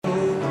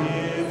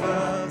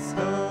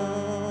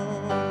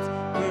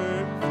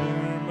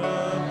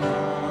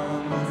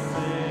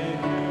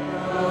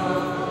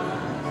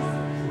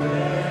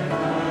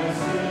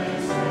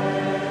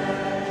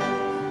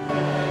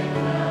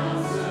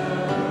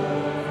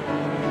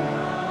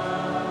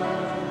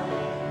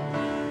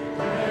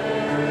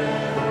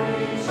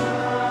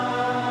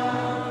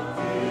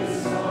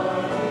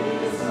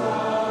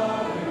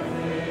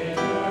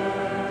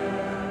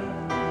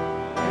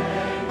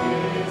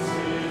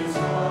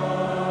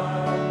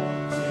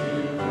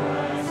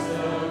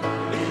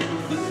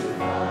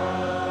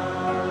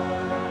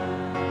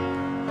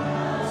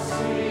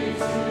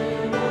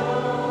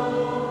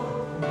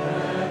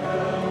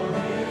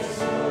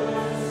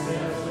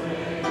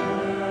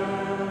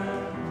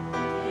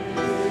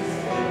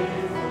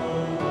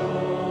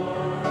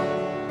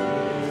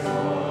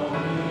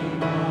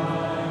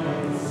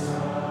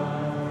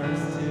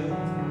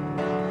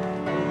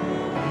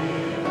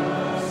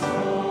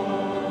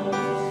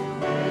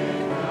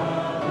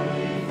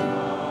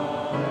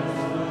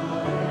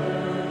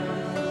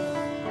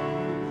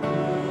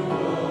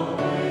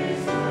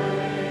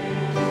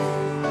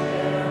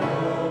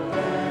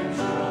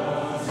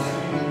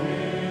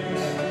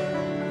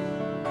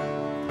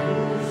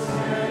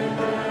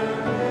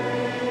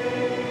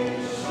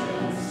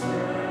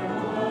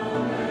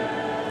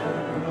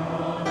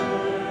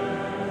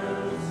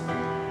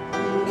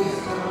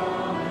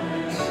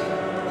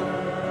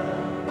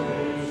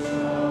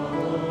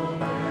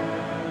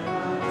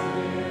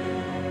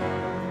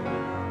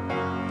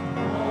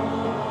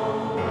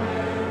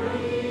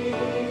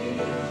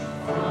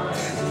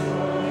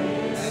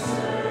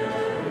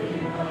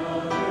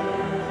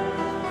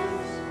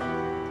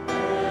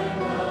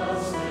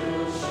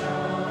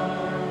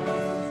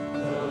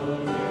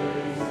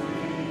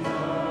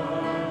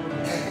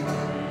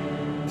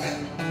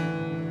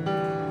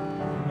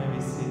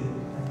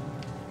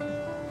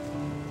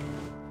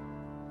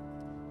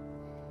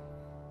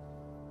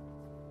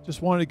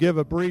Just wanted to give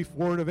a brief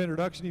word of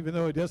introduction, even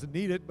though it doesn't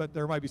need it, but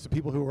there might be some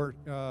people who are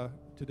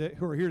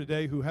here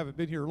today who haven't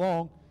been here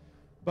long.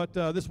 But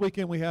this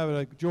weekend we have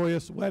a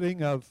joyous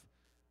wedding of,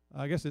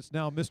 I guess it's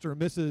now Mr.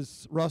 and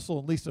Mrs. Russell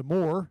and Lisa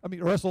Moore.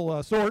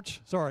 Russell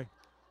Sorch, sorry.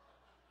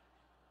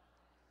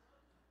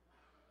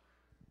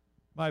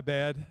 My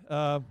bad.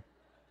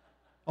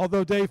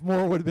 Although Dave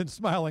Moore would have been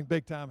smiling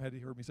big time had he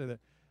heard me say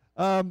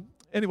that.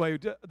 Anyway,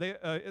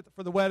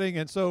 for the wedding,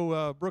 and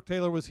so Brooke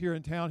Taylor was here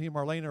in town. He and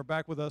Marlene are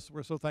back with us.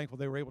 We're so thankful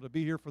they were able to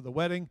be here for the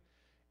wedding.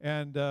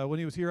 And when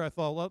he was here, I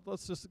thought,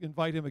 let's just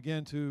invite him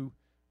again to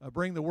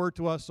bring the word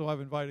to us. So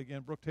I've invited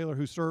again Brooke Taylor,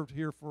 who served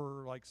here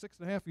for like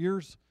 6.5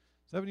 years,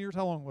 7 years.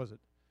 How long was it?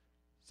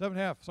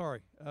 7.5,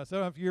 sorry.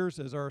 7.5 years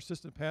as our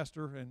assistant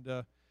pastor.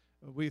 And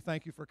we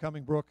thank you for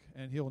coming, Brooke,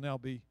 and he'll now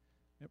be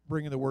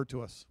bringing the word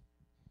to us.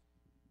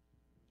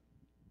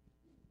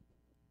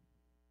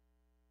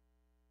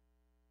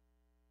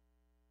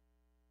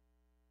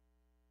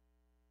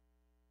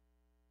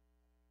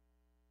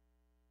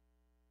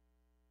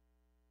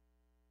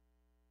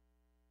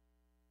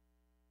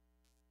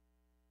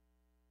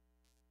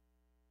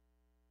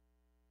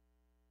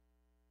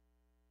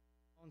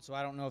 So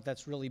I don't know if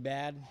that's really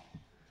bad.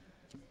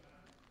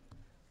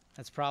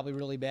 That's probably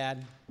really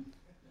bad.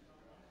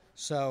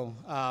 So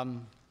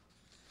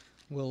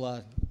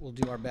we'll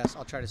do our best.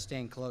 I'll try to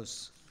stand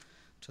close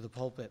to the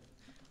pulpit.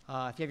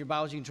 If you have your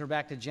Bibles, you can turn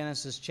back to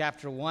Genesis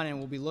chapter 1, and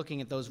we'll be looking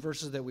at those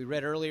verses that we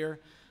read earlier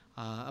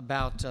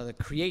about the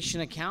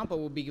creation account, but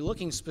we'll be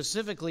looking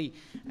specifically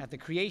at the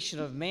creation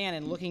of man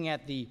and looking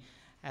at the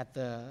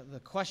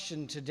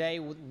question today: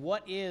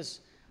 what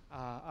is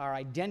our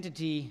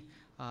identity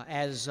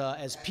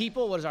as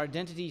people? What is our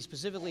identity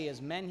specifically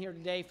as men here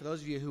today? For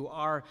those of you who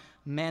are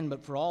men,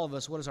 but for all of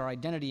us, what is our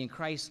identity in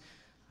Christ?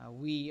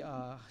 We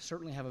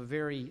certainly have a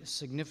very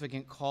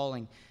significant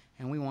calling,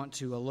 and we want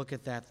to look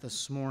at that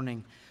this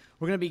morning.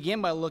 We're going to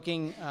begin by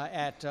looking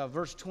at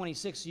verse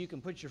 26, so you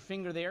can put your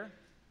finger there.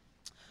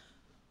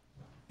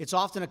 It's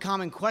often a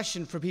common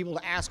question for people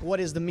to ask, what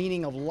is the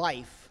meaning of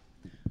life?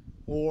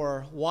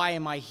 Or why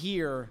am I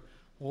here?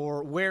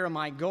 Or where am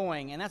I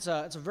going? And it's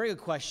a very good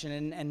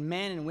question, and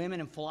men and women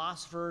and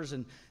philosophers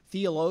and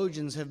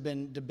theologians have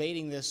been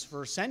debating this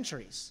for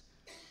centuries.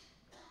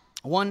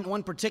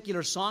 One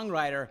particular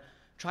songwriter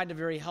tried to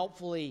very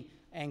helpfully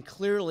and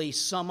clearly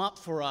sum up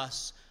for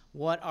us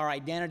what our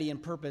identity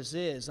and purpose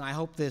is, and I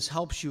hope this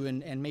helps you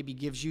and maybe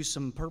gives you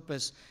some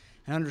purpose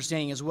and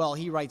understanding as well.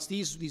 He writes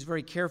these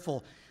very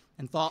careful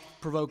and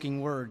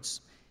thought-provoking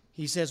words.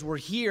 He says, we're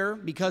here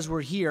because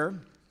we're here.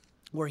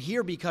 We're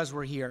here because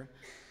we're here.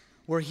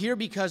 We're here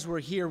because we're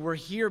here. We're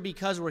here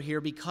because we're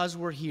here. Because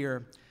we're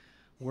here,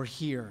 we're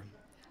here.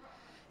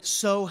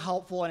 So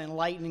helpful and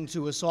enlightening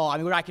to us all. I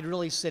mean, I could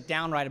really sit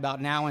down right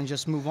about now and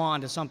just move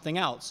on to something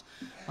else.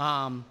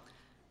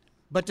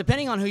 But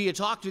depending on who you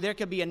talk to, there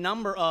could be a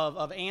number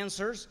of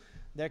answers.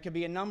 There could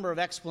be a number of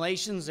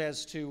explanations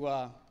as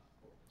to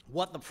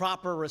what the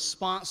proper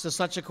response to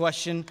such a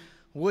question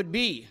would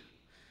be.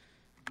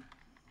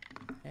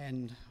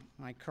 And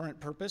my current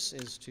purpose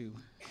is to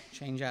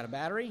change out a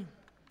battery.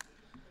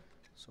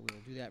 So we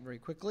will do that very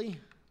quickly.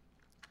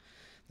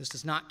 This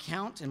does not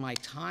count in my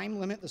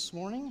time limit this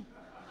morning.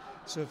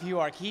 So if you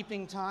are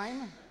keeping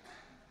time,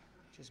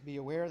 just be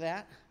aware of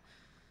that.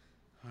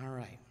 All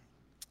right.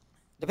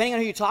 Depending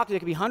on who you talk to, there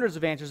could be hundreds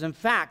of answers. In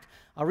fact,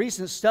 a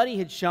recent study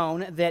had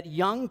shown that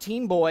young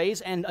teen boys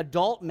and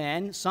adult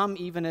men, some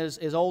even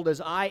as old as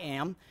I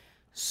am,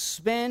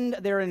 spend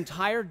their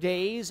entire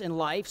days in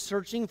life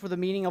searching for the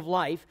meaning of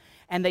life,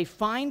 and they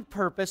find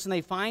purpose and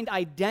they find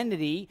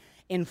identity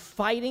in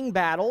fighting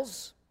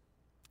battles,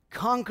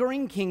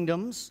 conquering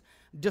kingdoms,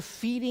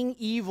 defeating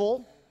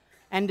evil,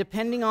 and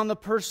depending on the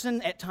person,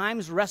 at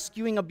times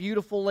rescuing a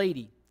beautiful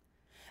lady.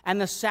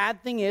 And the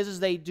sad thing is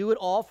they do it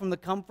all from the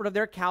comfort of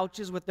their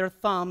couches with their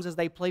thumbs as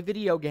they play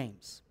video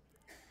games.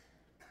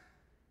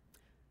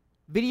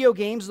 Video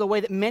games are the way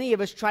that many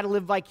of us try to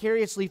live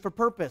vicariously for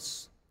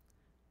purpose.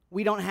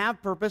 We don't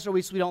have purpose, or at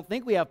least we don't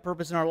think we have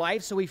purpose in our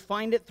life, so we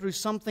find it through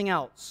something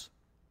else.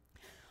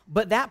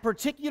 But that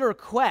particular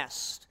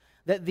quest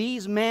that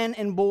these men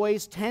and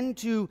boys tend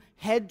to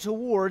head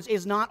towards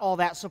is not all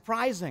that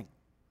surprising.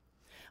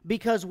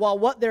 Because while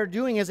what they're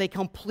doing is a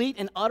complete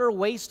and utter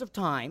waste of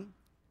time,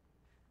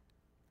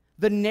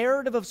 the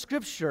narrative of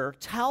Scripture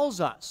tells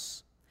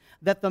us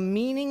that the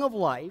meaning of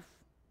life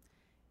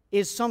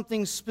is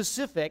something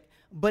specific,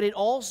 but it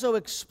also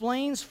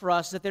explains for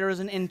us that there is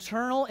an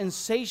internal,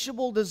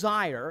 insatiable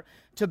desire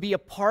to be a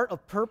part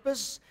of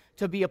purpose,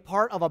 to be a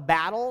part of a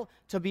battle,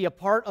 to be a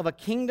part of a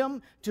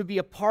kingdom, to be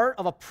a part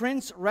of a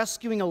prince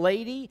rescuing a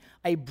lady,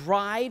 a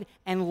bride,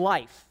 and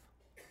life.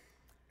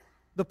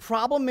 The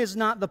problem is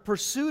not the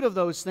pursuit of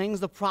those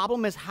things. The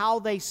problem is how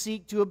they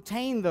seek to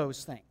obtain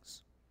those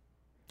things.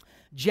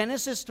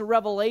 Genesis to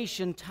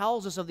Revelation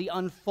tells us of the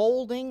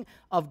unfolding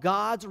of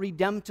God's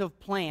redemptive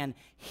plan,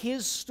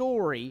 His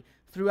story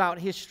throughout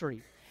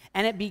history.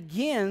 And it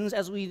begins,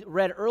 as we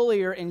read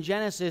earlier in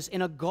Genesis,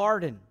 in a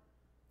garden.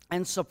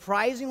 And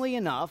surprisingly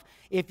enough,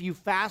 if you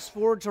fast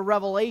forward to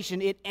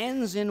Revelation, it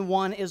ends in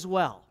one as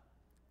well.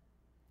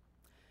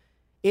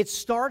 It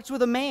starts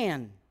with a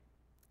man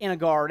in a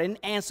garden,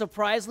 and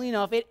surprisingly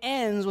enough, it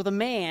ends with a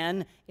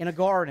man in a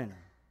garden.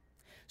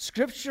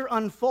 Scripture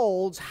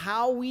unfolds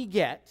how we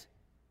get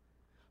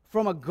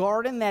from a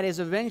garden that is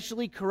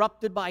eventually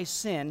corrupted by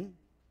sin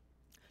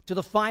to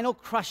the final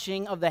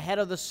crushing of the head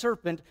of the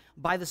serpent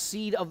by the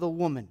seed of the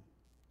woman.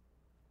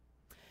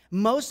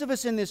 Most of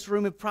us in this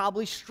room have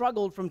probably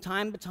struggled from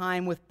time to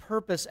time with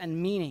purpose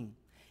and meaning.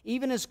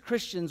 Even as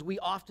Christians, we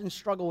often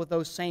struggle with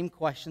those same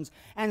questions.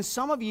 And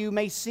some of you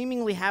may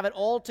seemingly have it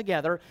all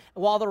together,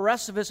 while the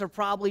rest of us are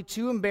probably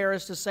too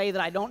embarrassed to say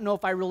that I don't know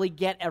if I really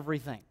get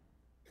everything.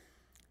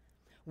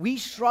 We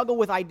struggle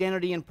with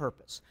identity and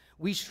purpose.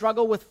 We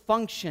struggle with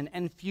function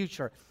and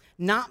future,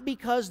 not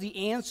because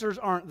the answers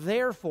aren't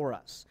there for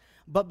us,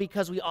 but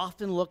because we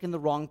often look in the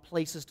wrong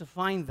places to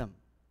find them.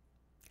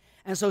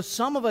 And so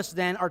some of us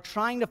then are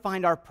trying to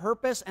find our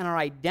purpose and our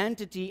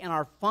identity and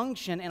our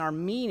function and our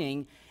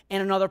meaning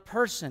in another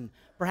person,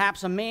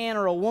 perhaps a man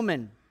or a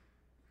woman.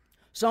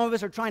 Some of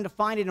us are trying to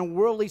find it in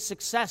worldly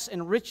success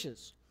and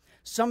riches.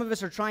 Some of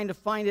us are trying to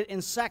find it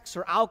in sex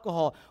or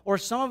alcohol, or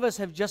some of us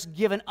have just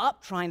given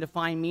up trying to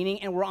find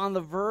meaning and we're on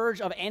the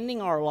verge of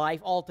ending our life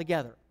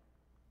altogether.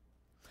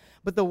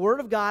 But the Word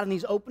of God in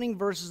these opening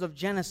verses of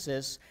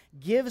Genesis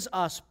gives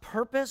us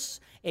purpose,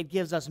 it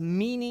gives us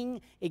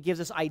meaning, it gives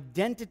us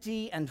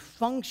identity and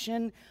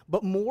function,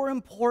 but more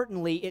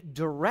importantly, it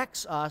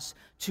directs us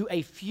to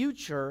a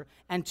future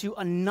and to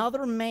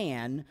another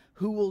man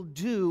who will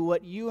do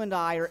what you and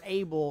I are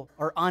able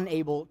or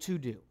unable to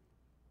do.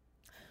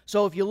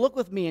 So if you look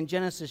with me in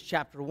Genesis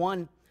chapter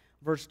 1,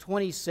 verse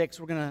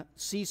 26, we're going to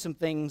see some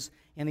things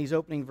in these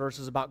opening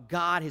verses about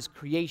God, His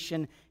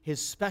creation,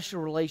 His special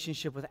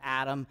relationship with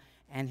Adam,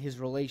 and His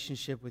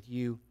relationship with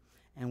you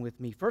and with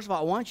me. First of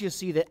all, I want you to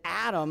see that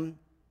Adam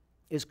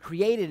is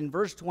created in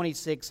verse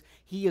 26.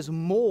 He is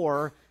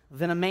more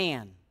than a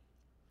man.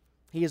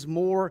 He is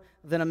more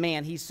than a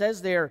man. He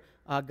says there,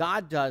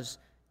 God does,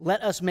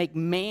 let us make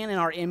man in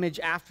our image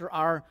after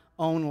our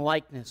own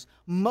likeness.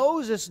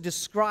 Moses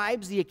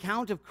describes the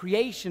account of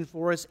creation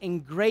for us in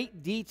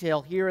great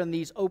detail here in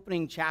these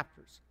opening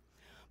chapters.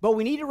 But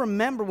we need to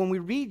remember when we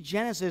read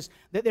Genesis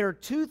that there are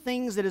two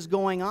things that is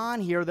going on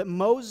here that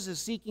Moses is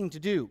seeking to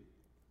do.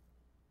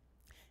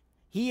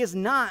 He is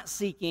not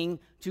seeking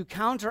to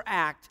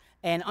counteract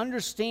an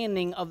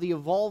understanding of the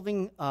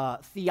evolving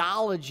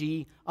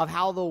theology of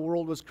how the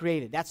world was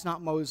created. That's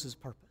not Moses'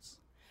 purpose.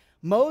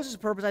 Moses'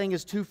 purpose, I think,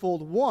 is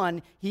twofold.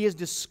 One, he is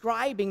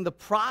describing the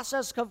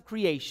process of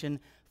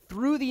creation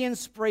through the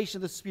inspiration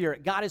of the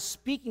Spirit. God is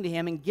speaking to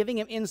him and giving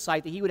him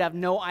insight that he would have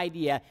no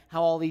idea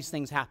how all these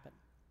things happen.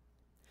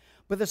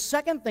 But the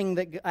second thing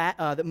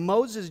that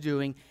Moses is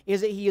doing is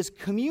that he is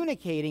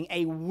communicating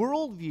a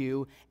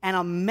worldview and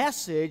a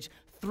message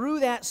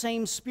through that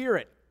same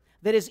Spirit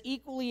that is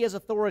equally as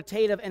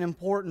authoritative and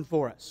important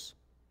for us.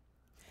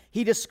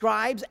 He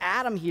describes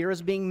Adam here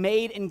as being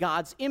made in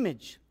God's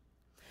image.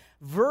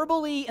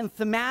 Verbally and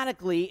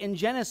thematically in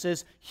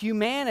Genesis,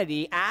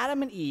 humanity,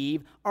 Adam and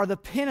Eve, are the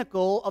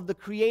pinnacle of the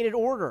created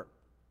order.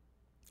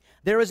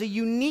 There is a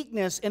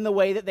uniqueness in the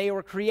way that they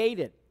were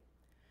created.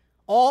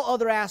 All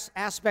other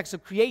aspects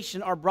of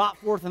creation are brought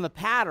forth in the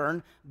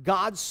pattern,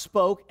 God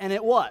spoke and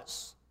it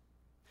was.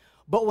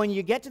 But when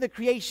you get to the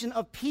creation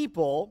of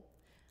people,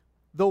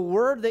 the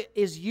word that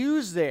is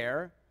used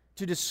there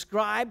to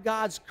describe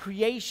God's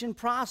creation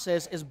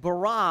process is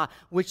bara,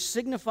 which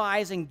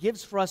signifies and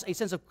gives for us a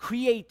sense of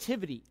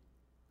creativity,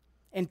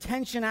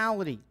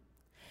 intentionality.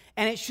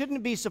 And it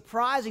shouldn't be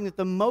surprising that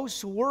the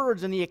most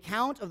words in the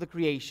account of the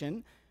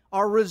creation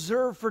are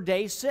reserved for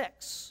day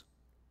 6.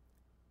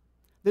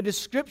 The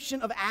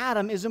description of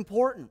Adam is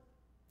important,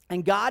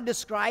 and God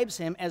describes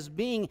him as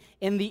being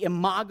in the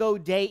imago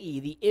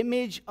Dei, the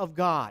image of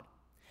God.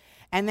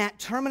 And that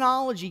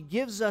terminology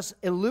gives us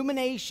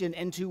illumination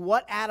into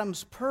what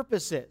Adam's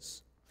purpose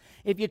is.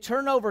 If you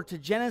turn over to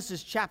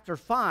Genesis chapter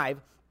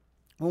 5,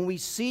 when we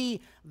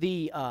see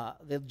the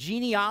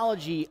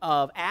genealogy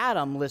of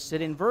Adam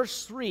listed, in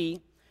verse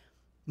 3,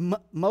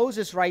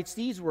 Moses writes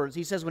these words.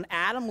 He says, when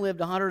Adam lived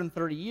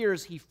 130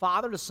 years, he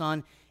fathered a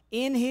son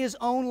in his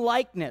own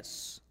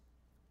likeness,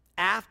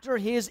 after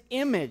his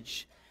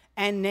image,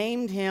 and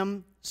named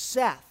him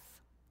Seth.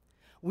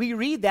 We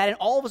read that, and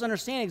all of us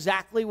understand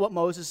exactly what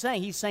Moses is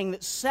saying. He's saying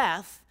that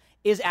Seth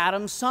is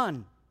Adam's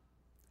son.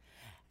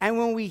 And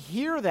when we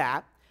hear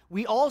that,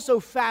 we also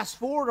fast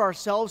forward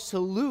ourselves to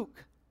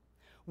Luke,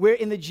 where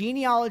in the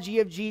genealogy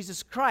of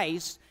Jesus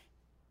Christ,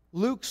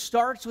 Luke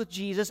starts with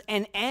Jesus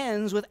and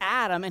ends with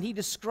Adam, and he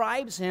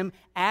describes him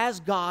as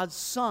God's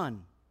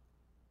son.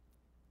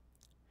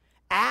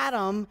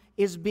 Adam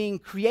is being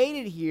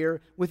created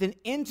here with an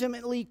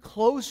intimately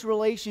close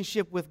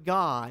relationship with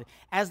God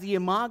as the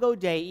imago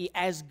Dei,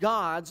 as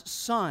God's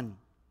son.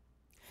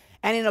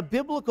 And in a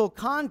biblical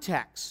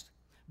context,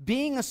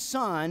 being a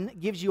son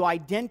gives you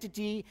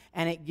identity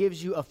and it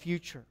gives you a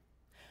future.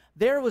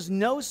 There was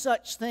no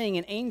such thing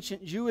in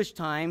ancient Jewish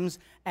times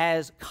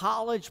as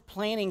college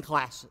planning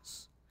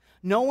classes.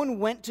 No one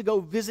went to go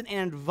visit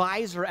an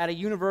advisor at a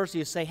university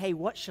to say, hey,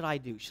 what should I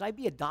do? Should I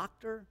be a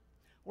doctor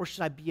or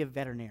should I be a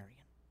veterinarian?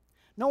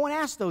 No one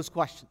asked those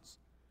questions.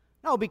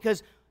 No,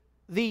 because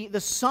the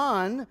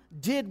Son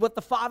did what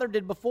the Father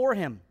did before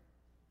him.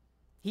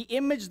 He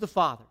imaged the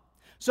Father.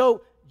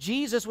 So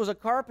Jesus was a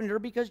carpenter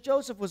because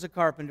Joseph was a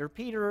carpenter.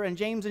 Peter and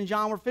James and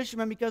John were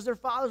fishermen because their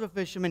fathers were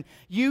fishermen.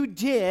 You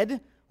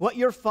did what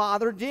your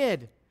father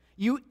did.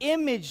 You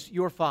imaged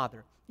your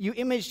father. You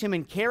imaged him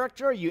in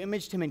character. You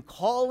imaged him in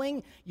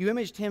calling. You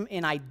imaged him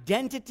in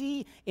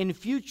identity, in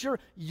future.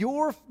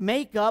 Your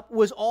makeup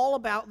was all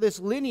about this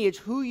lineage,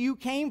 who you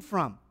came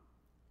from.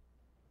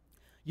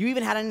 You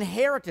even had an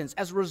inheritance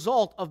as a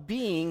result of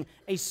being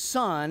a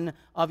son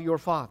of your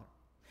father.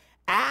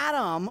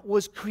 Adam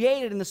was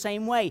created in the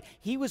same way.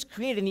 He was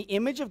created in the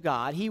image of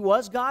God. He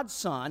was God's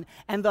son,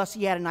 and thus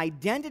he had an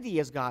identity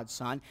as God's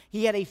son.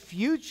 He had a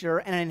future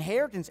and an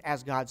inheritance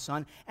as God's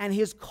son, and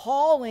his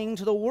calling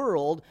to the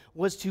world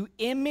was to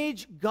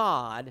image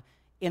God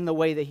in the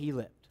way that he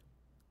lived.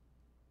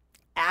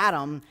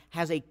 Adam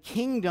has a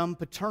kingdom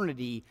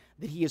paternity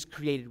that he is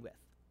created with.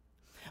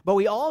 But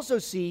we also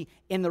see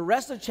in the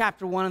rest of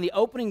chapter 1 and the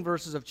opening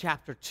verses of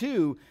chapter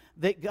 2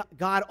 that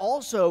God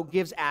also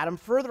gives Adam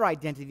further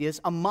identity. This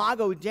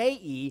imago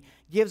Dei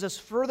gives us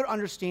further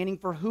understanding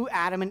for who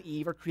Adam and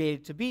Eve are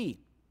created to be.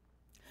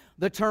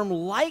 The term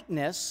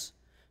likeness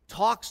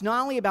talks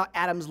not only about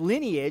Adam's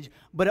lineage,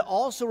 but it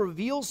also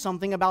reveals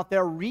something about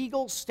their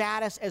regal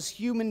status as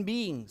human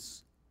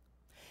beings.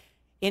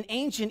 In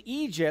ancient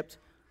Egypt,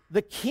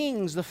 the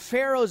kings, the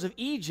pharaohs of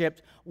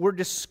Egypt, were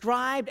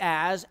described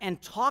as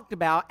and talked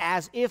about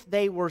as if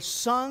they were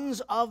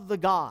sons of the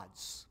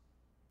gods.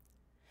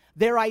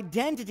 Their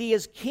identity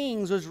as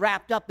kings was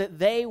wrapped up that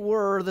they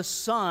were the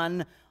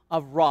son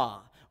of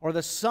Ra, or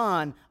the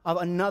son of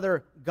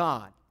another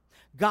god.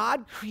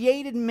 God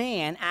created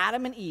man,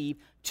 Adam and Eve,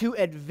 to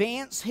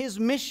advance his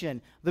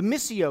mission, the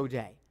Missio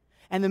Dei.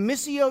 And the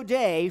Missio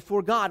Dei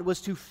for God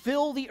was to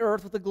fill the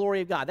earth with the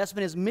glory of God. That's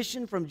been his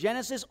mission from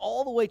Genesis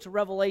all the way to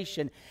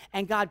Revelation.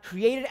 And God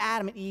created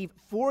Adam and Eve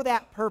for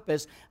that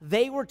purpose.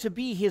 They were to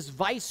be his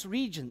vice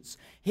regents,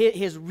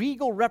 his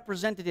regal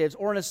representatives,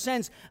 or in a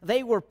sense,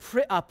 they were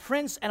a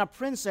prince and a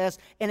princess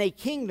in a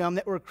kingdom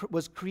that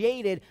was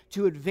created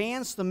to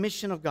advance the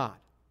mission of God.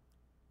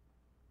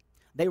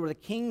 They were the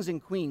kings and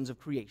queens of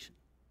creation.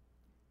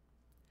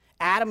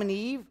 Adam and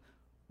Eve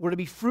were to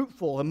be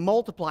fruitful and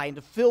multiply and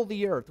to fill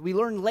the earth. We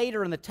learn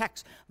later in the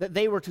text that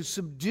they were to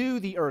subdue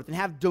the earth and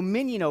have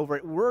dominion over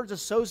it, words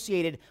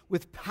associated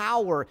with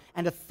power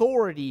and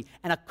authority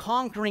and a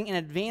conquering and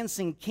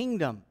advancing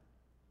kingdom.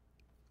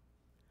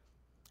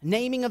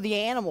 Naming of the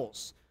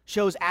animals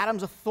shows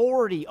Adam's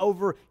authority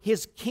over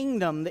his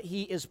kingdom that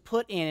he is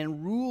put in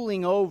and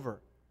ruling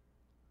over.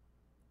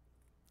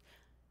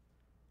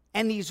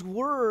 And these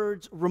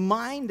words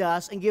remind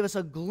us and give us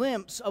a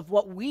glimpse of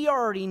what we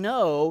already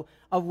know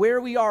of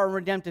where we are in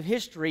redemptive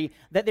history,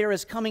 that there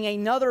is coming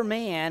another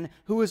man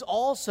who is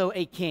also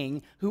a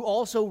king, who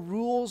also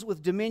rules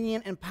with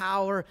dominion and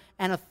power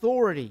and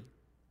authority.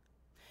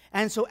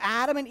 And so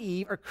Adam and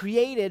Eve are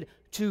created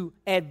to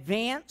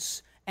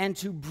advance and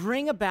to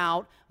bring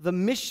about the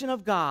mission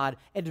of God,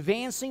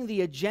 advancing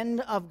the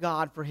agenda of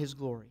God for his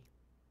glory.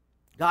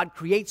 God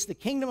creates the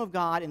kingdom of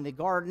God in the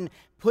garden,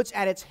 puts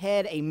at its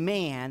head a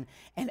man,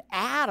 and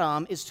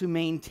Adam is to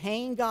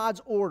maintain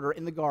God's order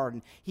in the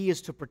garden. He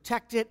is to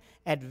protect it,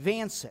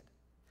 advance it.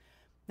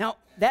 Now,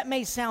 that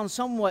may sound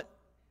somewhat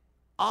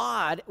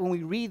odd when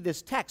we read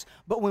this text,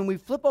 but when we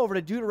flip over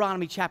to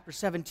Deuteronomy chapter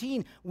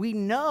 17, we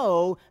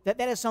know that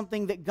that is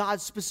something that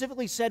God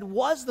specifically said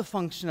was the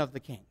function of the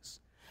kings.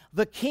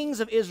 The kings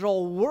of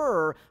Israel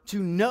were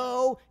to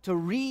know, to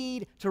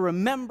read, to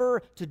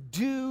remember, to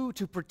do,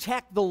 to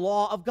protect the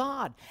law of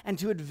God, and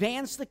to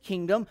advance the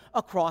kingdom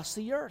across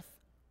the earth.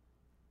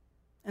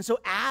 And so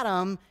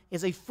Adam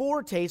is a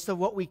foretaste of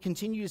what we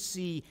continue to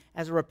see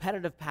as a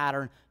repetitive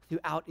pattern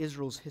throughout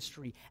Israel's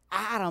history.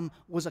 Adam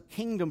was a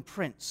kingdom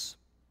prince.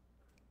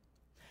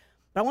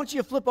 But I want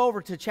you to flip over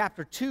to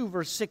chapter 2,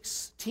 verse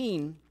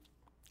 16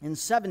 and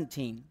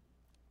 17,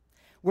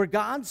 where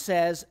God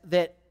says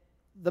that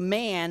the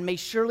man may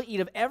surely eat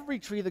of every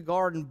tree of the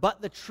garden,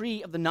 but the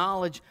tree of the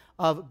knowledge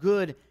of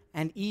good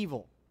and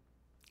evil.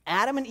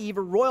 Adam and Eve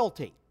are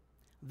royalty.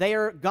 They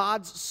are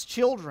God's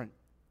children.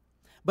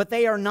 But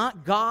they are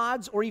not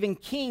gods or even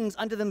kings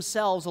unto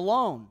themselves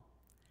alone.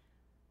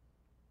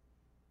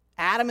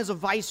 Adam is a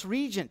vice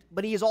regent,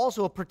 but he is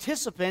also a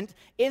participant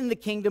in the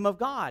kingdom of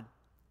God.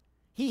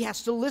 He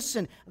has to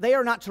listen. They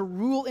are not to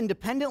rule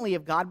independently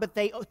of God, but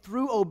they,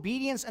 through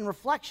obedience and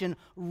reflection,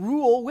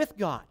 rule with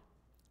God.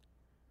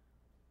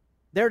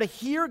 They're to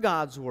hear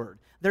God's word.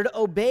 They're to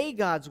obey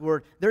God's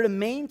word. They're to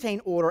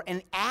maintain order.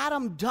 And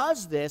Adam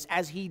does this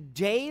as he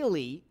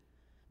daily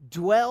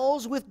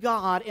dwells with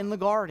God in the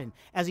garden,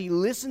 as he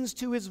listens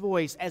to his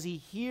voice, as he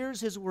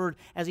hears his word,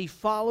 as he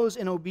follows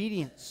in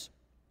obedience.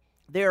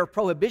 There are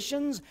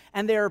prohibitions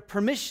and there are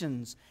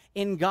permissions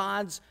in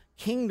God's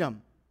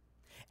kingdom.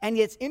 And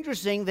it's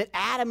interesting that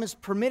Adam is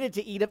permitted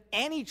to eat of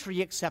any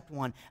tree except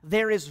one.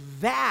 There is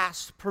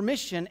vast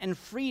permission and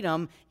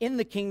freedom in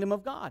the kingdom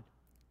of God.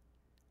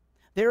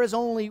 There is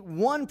only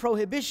one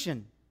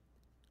prohibition.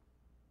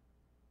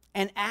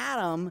 And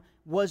Adam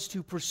was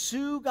to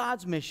pursue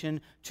God's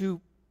mission,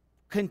 to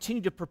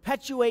continue to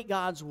perpetuate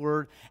God's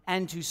word,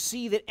 and to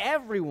see that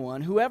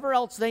everyone, whoever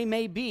else they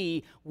may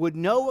be, would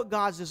know what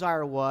God's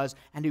desire was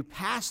and to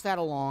pass that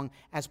along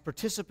as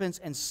participants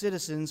and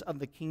citizens of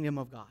the kingdom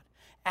of God.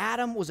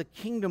 Adam was a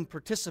kingdom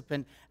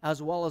participant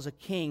as well as a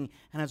king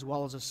and as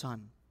well as a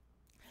son.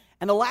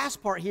 And the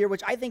last part here,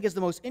 which I think is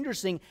the most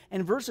interesting,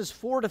 in verses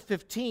 4 to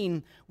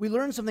 15, we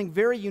learn something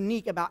very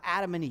unique about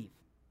Adam and Eve.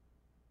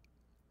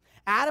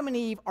 Adam and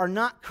Eve are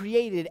not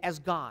created as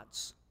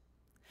gods.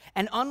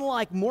 And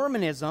unlike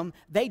Mormonism,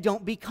 they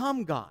don't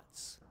become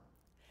gods.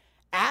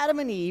 Adam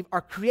and Eve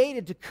are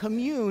created to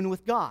commune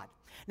with God.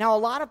 Now, a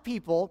lot of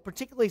people,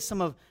 particularly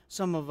some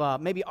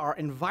of maybe our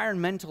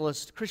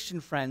environmentalist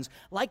Christian friends,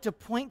 like to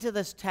point to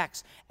this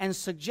text and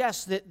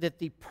suggest that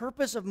the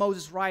purpose of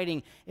Moses'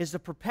 writing is to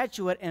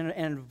perpetuate an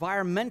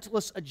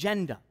environmentalist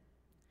agenda.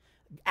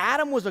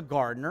 Adam was a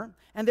gardener,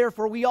 and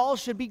therefore we all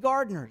should be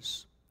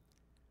gardeners.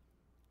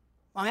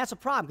 Well, that's a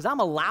problem, because I'm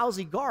a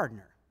lousy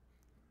gardener.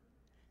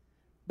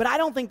 But I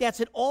don't think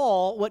that's at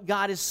all what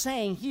God is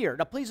saying here.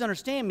 Now, please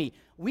understand me.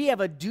 We have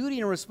a duty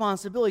and a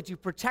responsibility to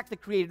protect the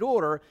created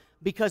order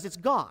because it's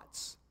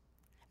God's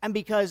and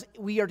because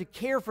we are to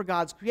care for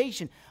God's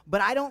creation. But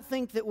I don't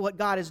think that what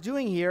God is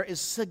doing here is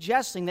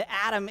suggesting that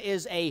Adam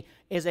is an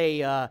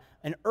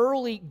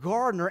early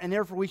gardener and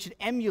therefore we should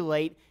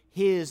emulate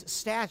his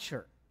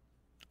stature.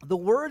 The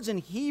words in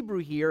Hebrew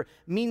here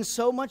mean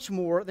so much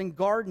more than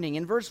gardening.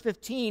 In verse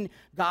 15,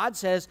 God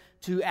says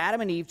to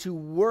Adam and Eve to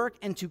work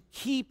and to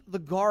keep the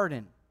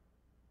garden.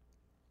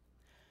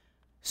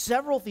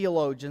 Several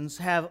theologians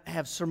have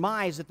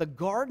surmised that the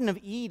Garden of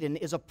Eden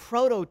is a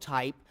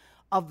prototype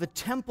of the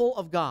temple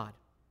of God.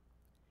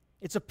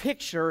 It's a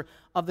picture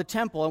of the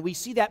temple, and we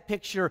see that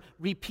picture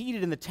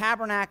repeated in the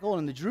tabernacle and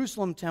in the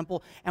Jerusalem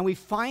temple, and we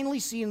finally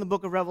see in the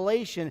book of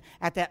Revelation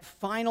at that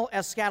final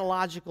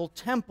eschatological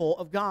temple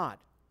of God.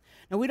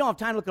 Now, we don't have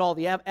time to look at all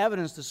the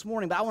evidence this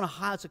morning, but I want to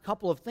highlight a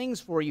couple of things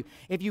for you.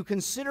 If you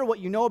consider what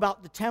you know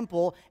about the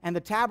temple and the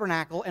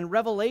tabernacle and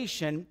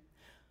Revelation,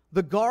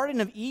 the Garden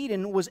of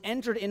Eden was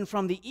entered in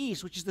from the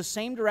east, which is the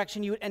same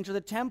direction you would enter the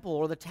temple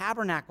or the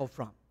tabernacle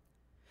from.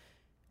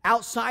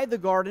 Outside the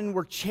garden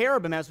were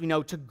cherubim, as we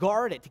know, to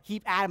guard it, to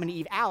keep Adam and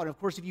Eve out. And of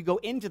course, if you go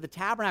into the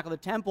tabernacle, the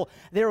temple,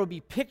 there will be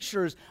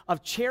pictures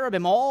of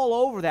cherubim all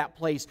over that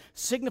place,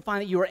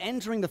 signifying that you are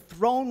entering the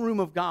throne room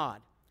of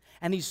God.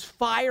 And these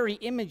fiery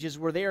images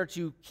were there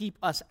to keep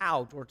us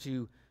out or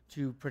to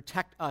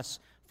protect us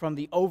from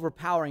the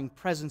overpowering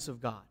presence of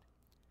God.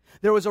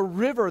 There was a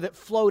river that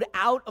flowed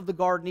out of the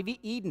Garden of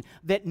Eden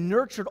that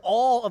nurtured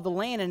all of the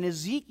land. And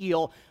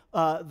Ezekiel,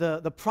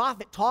 the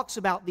prophet, talks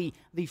about the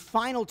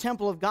final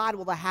temple of God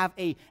will have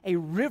a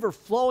river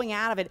flowing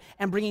out of it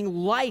and bringing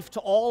life to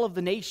all of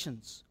the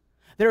nations.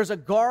 There's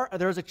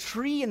a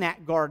tree in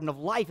that garden of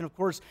life, and of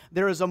course,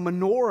 there is a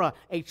menorah,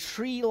 a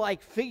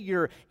tree-like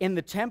figure in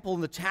the temple,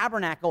 in the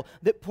tabernacle,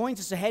 that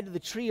points us ahead to the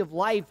tree of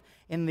life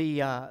in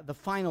the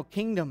final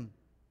kingdom.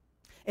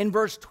 In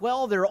verse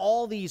 12, there are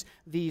all these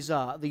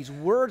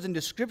words and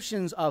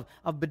descriptions of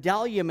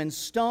bdellium and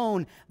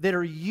stone that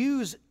are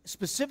used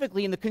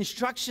specifically in the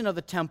construction of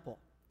the temple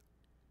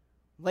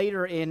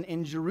later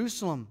in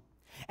Jerusalem.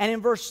 And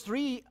in verse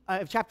 3,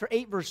 chapter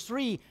 8, verse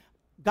 3,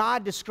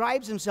 God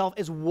describes himself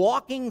as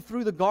walking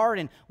through the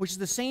garden, which is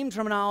the same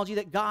terminology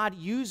that God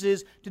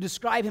uses to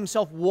describe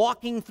himself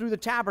walking through the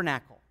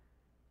tabernacle.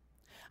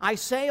 I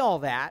say all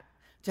that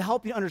to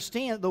help you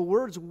understand that the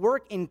words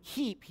work and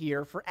keep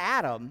here for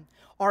Adam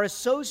are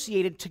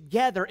associated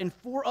together in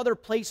 4 other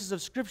places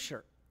of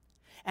Scripture.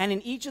 And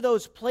in each of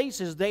those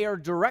places, they are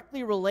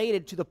directly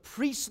related to the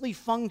priestly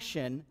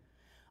function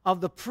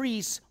of the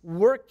priests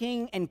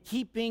working and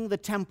keeping the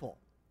temple.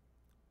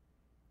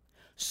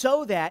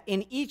 So that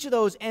in each of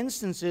those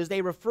instances,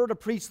 they refer to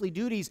priestly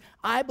duties.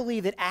 I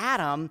believe that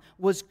Adam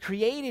was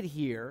created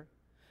here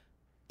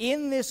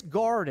in this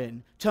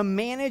garden to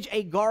manage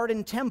a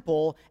garden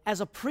temple as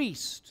a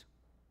priest,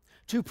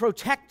 to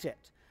protect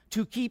it,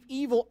 to keep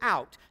evil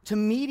out, to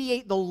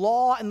mediate the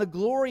law and the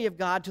glory of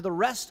God to the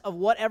rest of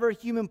whatever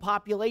human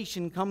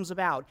population comes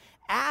about.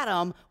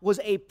 Adam was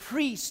a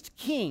priest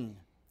king,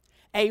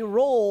 a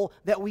role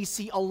that we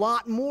see a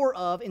lot more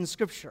of in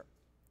Scripture.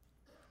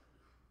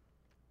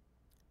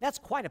 That's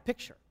quite a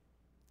picture.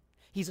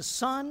 He's a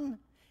son,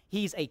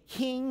 he's a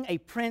king, a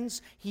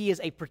prince, he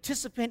is a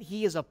participant,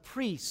 he is a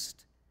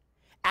priest.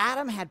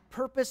 Adam had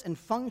purpose and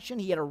function,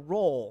 he had a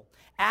role.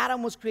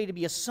 Adam was created to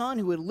be a son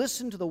who would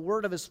listen to the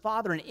word of his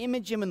father and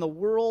image him in the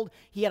world.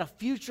 He had a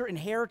future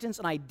inheritance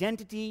and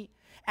identity.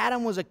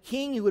 Adam was a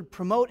king who would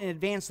promote and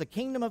advance the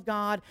kingdom of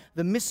God,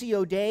 the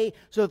Missio Dei,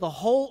 so that the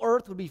whole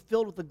earth would be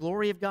filled with the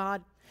glory of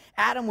God.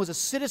 Adam was a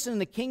citizen in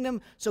the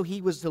kingdom, so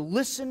he was to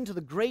listen to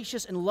the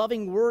gracious and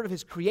loving word of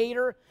his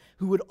Creator,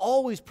 who would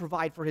always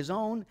provide for his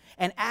own.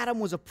 And Adam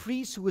was a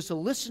priest who was to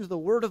listen to the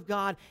word of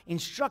God,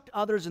 instruct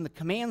others in the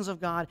commands of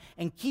God,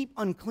 and keep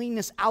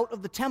uncleanness out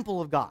of the temple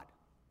of God.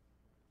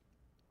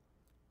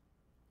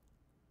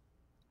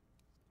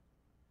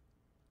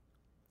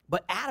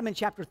 But Adam in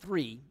chapter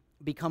 3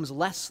 becomes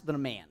less than a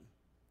man.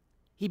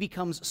 He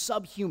becomes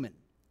subhuman.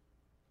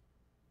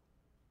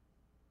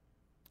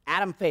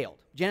 Adam failed.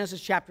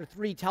 Genesis chapter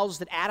 3 tells us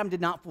that Adam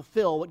did not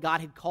fulfill what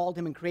God had called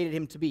him and created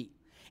him to be.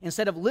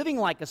 Instead of living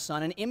like a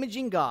son and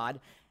imaging God,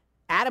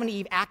 Adam and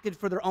Eve acted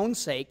for their own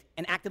sake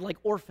and acted like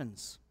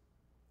orphans,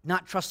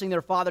 not trusting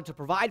their father to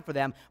provide for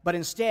them, but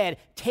instead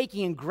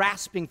taking and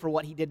grasping for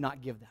what he did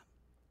not give them.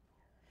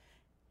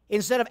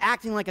 Instead of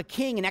acting like a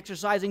king and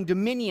exercising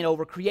dominion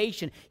over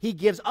creation, he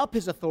gives up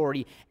his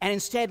authority and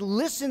instead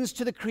listens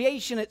to the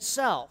creation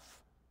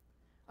itself,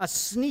 a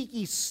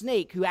sneaky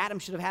snake who Adam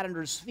should have had under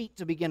his feet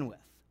to begin with.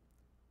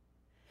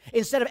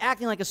 Instead of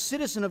acting like a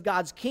citizen of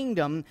God's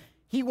kingdom,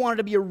 he wanted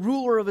to be a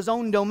ruler of his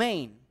own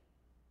domain.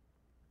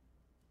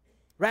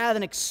 Rather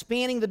than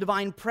expanding the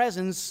divine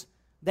presence,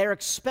 they're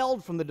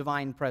expelled from the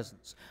divine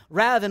presence.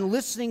 Rather than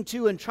listening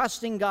to and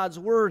trusting God's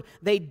word,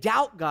 they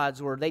doubt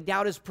God's word. They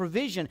doubt his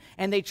provision,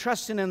 and they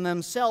trust in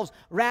themselves.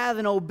 Rather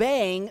than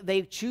obeying,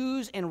 they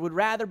choose and would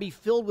rather be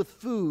filled with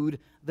food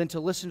than to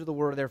listen to the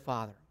word of their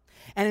Father.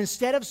 And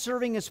instead of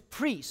serving as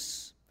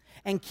priests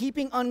and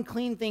keeping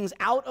unclean things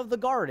out of the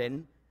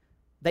garden,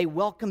 they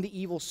welcome the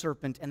evil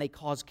serpent and they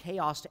cause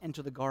chaos to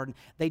enter the garden.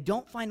 They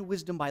don't find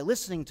wisdom by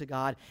listening to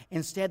God.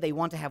 Instead, they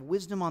want to have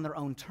wisdom on their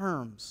own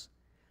terms.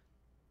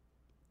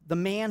 The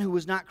man who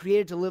was not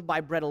created to live by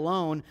bread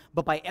alone,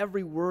 but by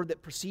every word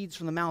that proceeds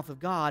from the mouth of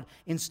God,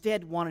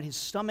 instead wanted his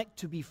stomach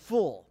to be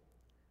full.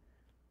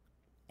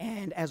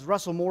 And as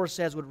Russell Moore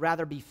says, would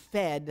rather be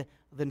fed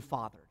than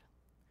fathered.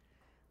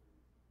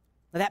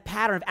 Now, that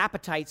pattern of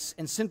appetites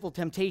and sinful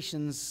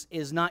temptations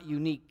is not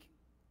unique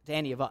to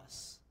any of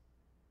us.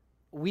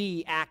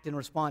 We act and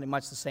respond in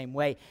much the same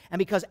way. And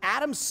because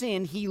Adam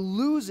sinned, he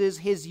loses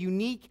his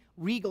unique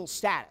regal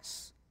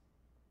status.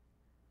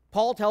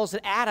 Paul tells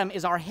us that Adam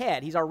is our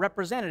head. He's our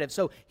representative.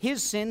 So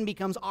his sin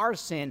becomes our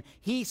sin.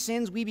 He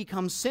sins, we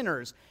become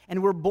sinners.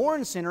 And we're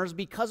born sinners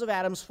because of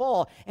Adam's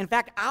fall. In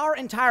fact, our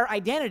entire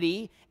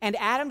identity and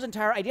Adam's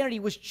entire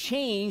identity was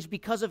changed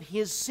because of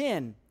his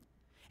sin.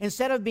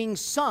 Instead of being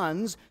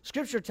sons,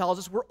 Scripture tells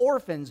us we're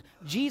orphans.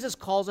 Jesus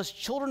calls us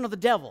children of the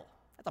devil.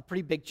 That's a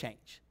pretty big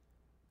change.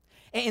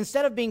 And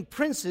instead of being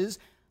princes,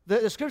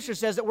 the Scripture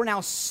says that we're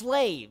now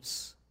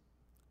slaves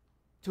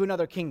to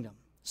another kingdom,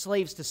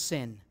 slaves to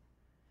sin.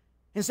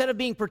 Instead of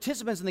being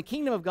participants in the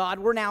kingdom of God,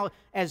 we're now,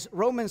 as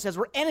Romans says,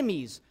 we're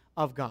enemies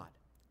of God.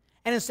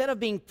 And instead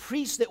of being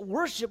priests that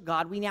worship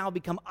God, we now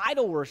become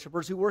idol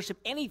worshipers who worship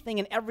anything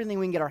and everything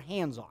we can get our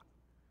hands on.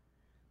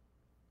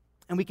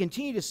 And we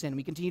continue to sin.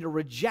 We continue to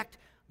reject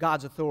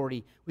God's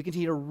authority. We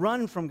continue to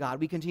run from God.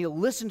 We continue to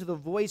listen to the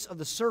voice of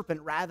the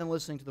serpent rather than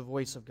listening to the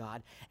voice of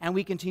God. And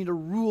we continue to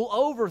rule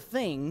over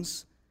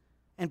things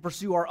and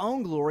pursue our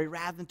own glory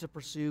rather than to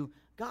pursue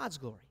God's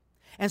glory.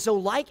 And so,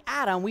 like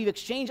Adam, we've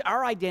exchanged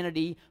our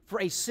identity for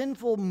a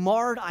sinful,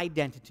 marred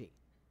identity.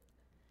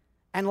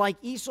 And like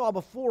Esau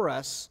before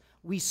us,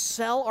 we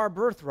sell our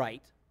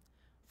birthright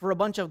for a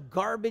bunch of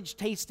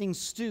garbage-tasting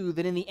stew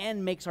that in the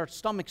end makes our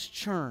stomachs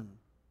churn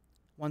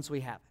once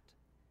we have it.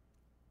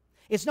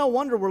 It's no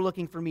wonder we're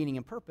looking for meaning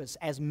and purpose.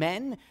 As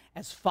men,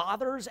 as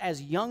fathers,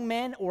 as young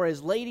men, or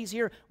as ladies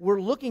here,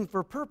 we're looking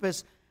for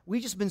purpose.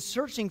 We've just been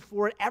searching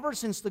for it ever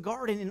since the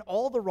garden in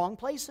all the wrong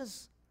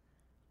places.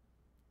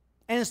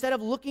 And instead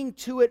of looking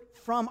to it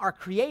from our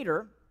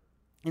Creator,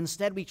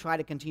 instead we try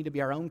to continue to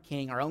be our own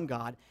king, our own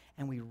God,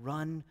 and we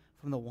run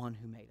from the one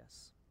who made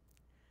us.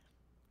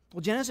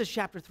 Well, Genesis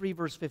chapter 3,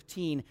 verse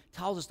 15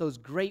 tells us those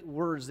great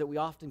words that we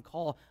often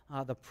call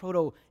the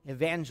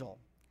proto-evangel.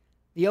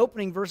 The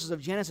opening verses of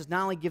Genesis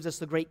not only gives us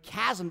the great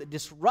chasm that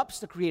disrupts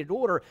the created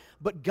order,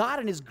 but God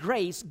in His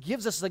grace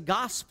gives us the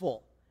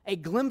gospel, a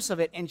glimpse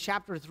of it in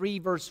chapter 3,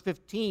 verse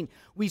 15.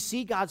 We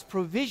see God's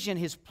provision,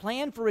 His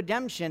plan for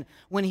redemption,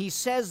 when He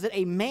says that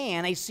a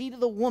man, a seed of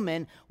the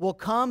woman, will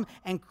come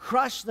and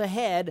crush the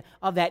head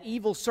of that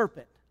evil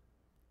serpent.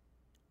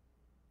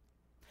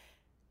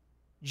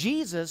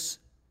 Jesus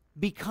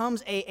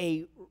becomes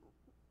a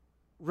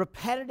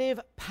repetitive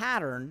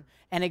pattern,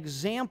 an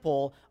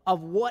example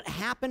of what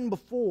happened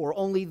before,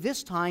 only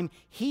this time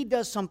He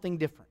does something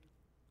different.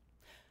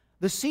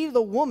 The seed of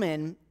the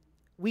woman,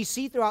 we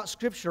see throughout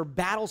Scripture,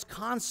 battles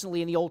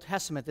constantly in the Old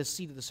Testament, this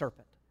seed of the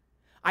serpent.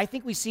 I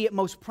think we see it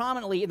most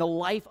prominently in the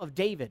life of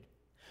David.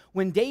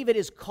 When David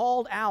is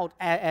called out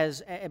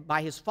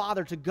by his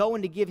father to go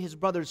and to give his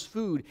brothers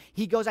food,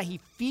 he goes out, he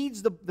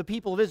feeds the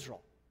people of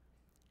Israel.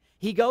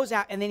 He goes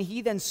out, and then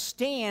he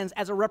stands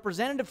as a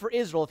representative for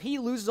Israel. If he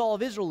loses, all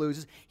of Israel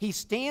loses. He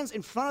stands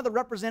in front of the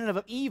representative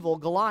of evil,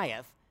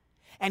 Goliath,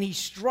 and he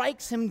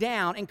strikes him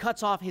down and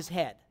cuts off his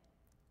head.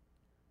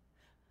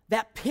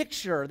 That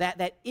picture,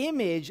 that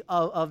image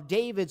of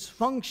David's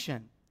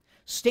function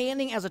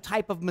standing as a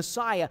type of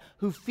Messiah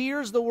who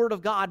fears the word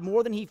of God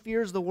more than he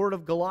fears the word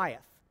of Goliath,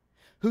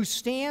 who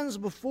stands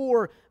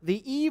before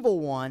the evil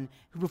one,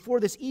 before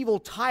this evil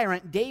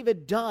tyrant.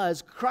 David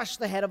does crush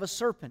the head of a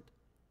serpent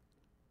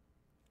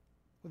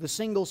with a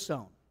single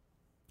stone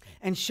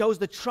and shows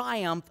the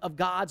triumph of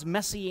God's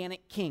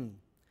messianic king,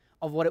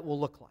 of what it will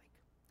look like.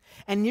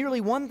 And nearly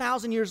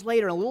 1,000 years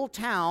later, in a little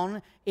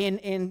town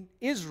in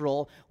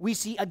Israel, we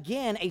see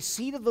again a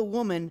seed of the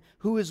woman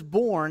who is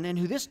born, and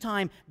who this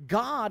time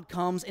God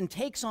comes and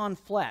takes on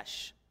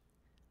flesh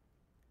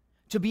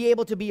to be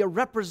able to be a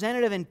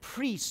representative and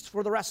priest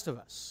for the rest of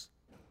us.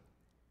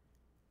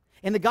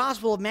 In the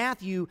Gospel of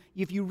Matthew,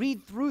 if you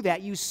read through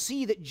that, you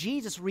see that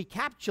Jesus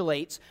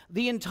recapitulates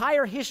the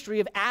entire history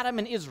of Adam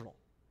and Israel.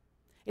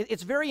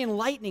 It's very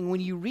enlightening when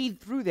you read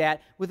through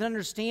that with an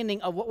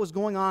understanding of what was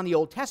going on in the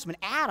Old Testament.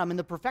 Adam, in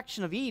the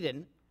perfection of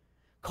Eden,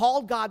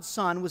 called God's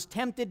son, was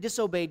tempted,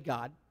 disobeyed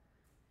God,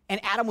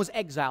 and Adam was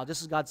exiled,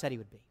 just as God said he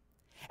would be.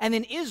 And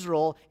then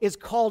Israel is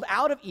called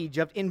out of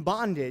Egypt in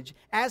bondage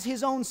as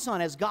his own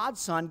son, as God's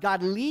son.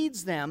 God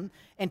leads them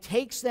and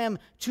takes them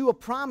to a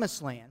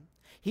promised land.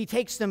 He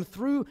takes them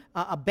through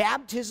a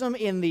baptism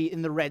in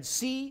the Red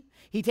Sea.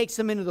 He takes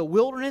them into the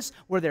wilderness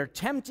where they're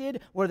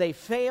tempted, where they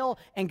fail,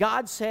 and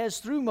God says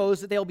through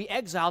Moses that they'll be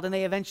exiled, and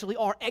they eventually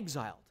are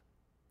exiled,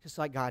 just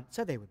like God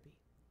said they would be.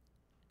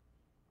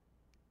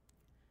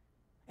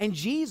 And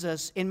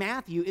Jesus, in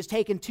Matthew, is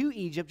taken to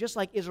Egypt, just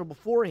like Israel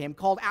before him,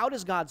 called out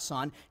as God's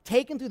son,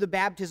 taken through the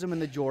baptism in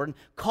the Jordan,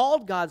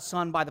 called God's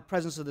son by the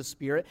presence of the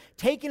Spirit,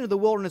 taken to the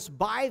wilderness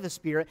by the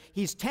Spirit.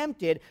 He's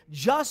tempted,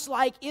 just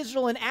like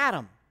Israel and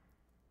Adam.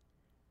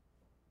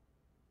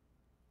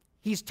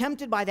 He's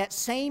tempted by that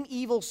same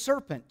evil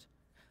serpent.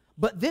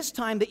 But this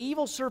time, the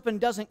evil serpent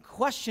doesn't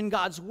question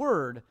God's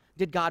word.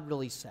 Did God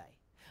really say?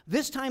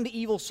 This time, the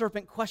evil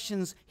serpent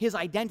questions his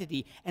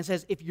identity and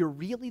says, if you're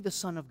really the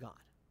Son of God.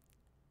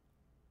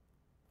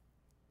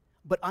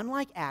 But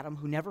unlike Adam,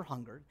 who never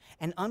hungered,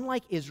 and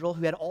unlike Israel,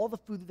 who had all the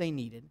food that they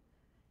needed,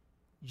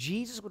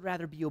 Jesus would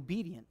rather be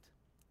obedient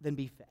than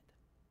be fed.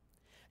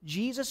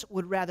 Jesus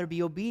would rather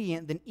be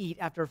obedient than eat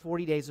after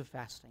 40 days of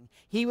fasting.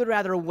 He would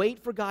rather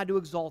wait for God to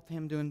exalt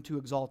him than to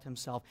exalt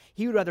himself.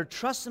 He would rather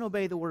trust and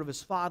obey the word of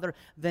his Father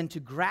than to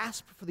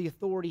grasp for the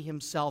authority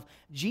himself.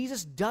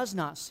 Jesus does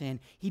not sin.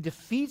 He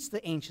defeats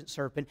the ancient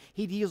serpent.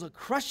 He deals a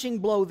crushing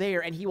blow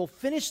there, and he will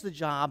finish the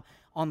job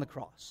on the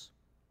cross.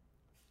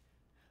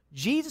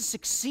 Jesus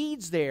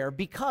succeeds there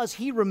because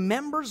he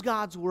remembers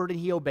God's word and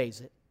he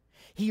obeys it.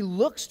 He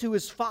looks to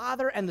his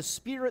Father and the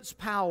Spirit's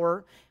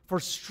power for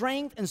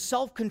strength and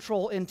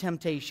self-control in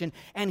temptation,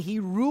 and he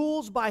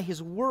rules by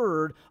his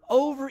word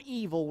over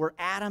evil where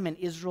Adam and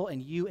Israel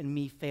and you and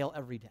me fail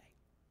every day.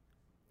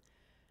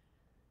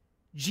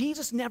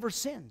 Jesus never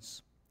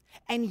sins,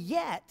 and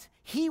yet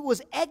he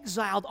was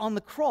exiled on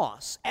the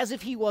cross as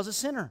if he was a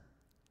sinner.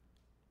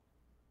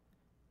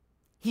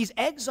 He's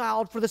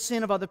exiled for the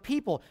sin of other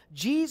people.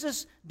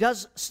 Jesus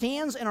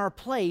stands in our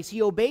place.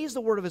 He obeys the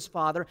word of his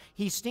Father.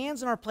 He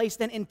stands in our place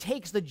then and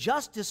takes the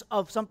justice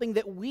of something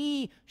that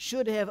we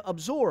should have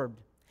absorbed.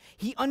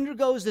 He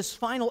undergoes this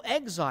final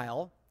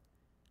exile,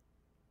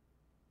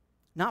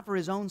 not for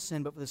his own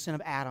sin, but for the sin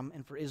of Adam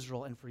and for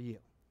Israel and for you.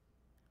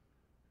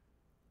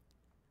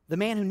 The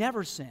man who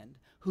never sinned,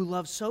 who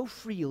loved so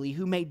freely,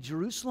 who made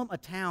Jerusalem a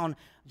town,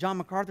 John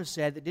MacArthur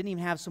said, that didn't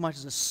even have so much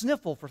as a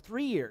sniffle for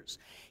 3 years.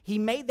 He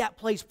made that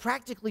place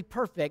practically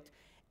perfect,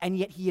 and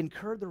yet he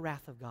incurred the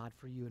wrath of God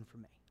for you and for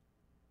me.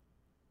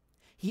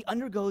 He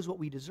undergoes what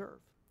we deserve.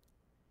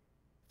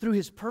 Through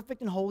his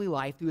perfect and holy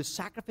life, through his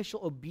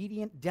sacrificial,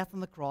 obedient death on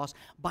the cross,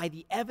 by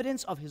the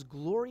evidence of his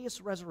glorious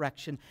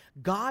resurrection,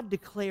 God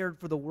declared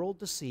for the world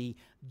to see,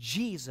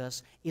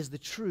 Jesus is the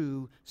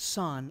true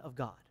Son of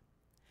God.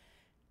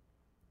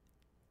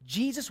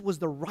 Jesus was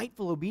the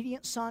rightful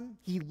obedient son.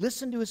 He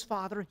listened to his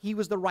Father. He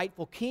was the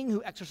rightful king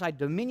who exercised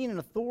dominion and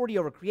authority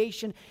over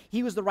creation.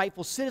 He was the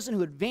rightful citizen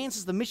who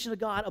advances the mission of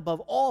God above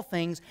all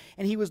things.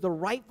 And he was the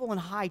rightful and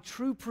high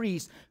true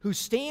priest who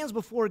stands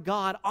before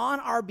God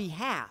on our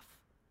behalf.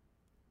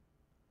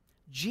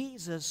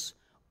 Jesus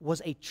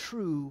was a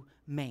true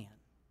man.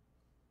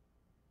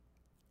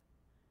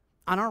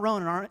 On our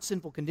own, in our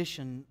sinful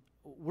condition,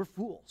 we're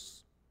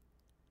fools.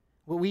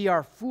 We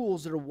are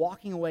fools that are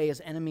walking away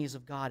as enemies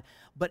of God.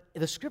 But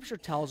the Scripture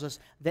tells us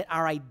that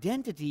our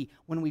identity,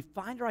 when we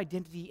find our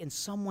identity in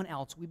someone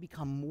else, we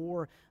become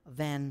more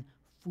than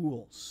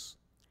fools.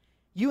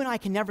 You and I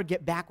can never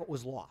get back what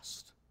was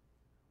lost.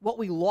 What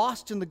we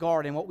lost in the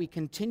garden, what we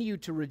continue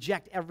to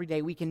reject every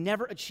day, we can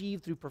never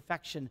achieve through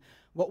perfection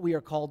what we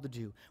are called to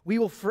do. We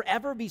will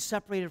forever be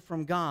separated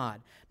from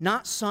God.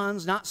 Not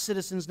sons, not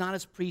citizens, not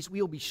as priests.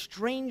 We will be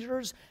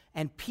strangers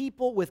and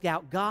people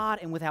without God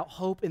and without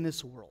hope in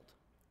this world.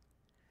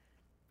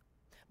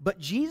 But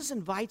Jesus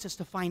invites us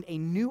to find a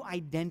new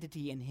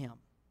identity in him.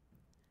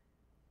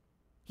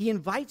 He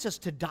invites us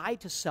to die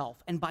to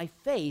self and by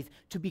faith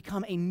to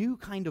become a new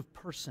kind of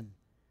person,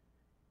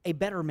 a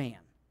better man.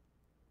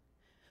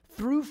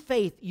 Through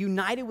faith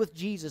united with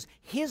Jesus,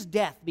 his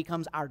death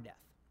becomes our death.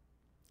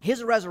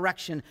 His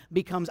resurrection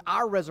becomes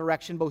our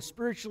resurrection, both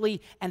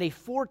spiritually and a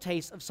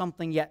foretaste of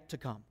something yet to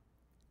come.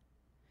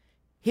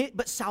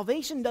 But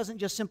salvation doesn't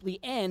just simply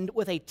end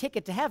with a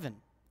ticket to heaven.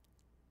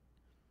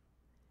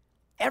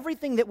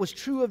 Everything that was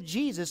true of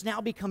Jesus now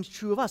becomes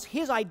true of us.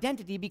 His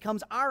identity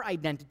becomes our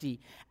identity.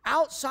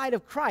 Outside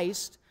of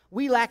Christ,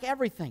 we lack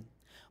everything.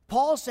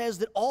 Paul says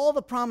that all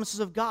the promises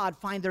of God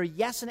find their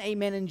yes and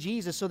amen in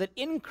Jesus, so that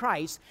in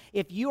Christ,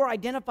 if you are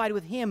identified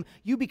with Him,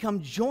 you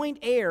become joint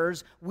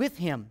heirs with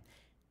Him.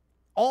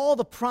 All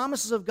the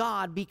promises of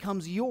God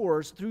becomes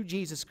yours through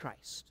Jesus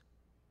Christ.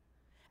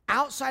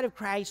 Outside of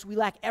Christ, we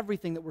lack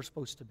everything that we're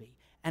supposed to be,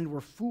 and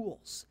we're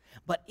fools.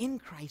 But in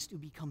Christ, we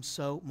become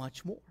so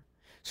much more.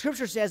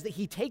 Scripture says that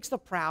He takes the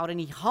proud and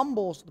He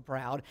humbles the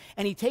proud,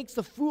 and He takes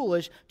the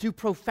foolish to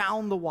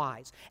profound the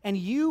wise. And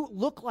you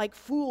look like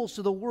fools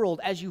to the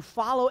world as you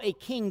follow a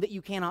king that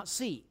you cannot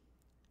see.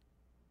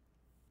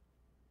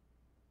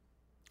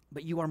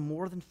 But you are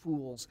more than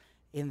fools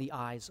in the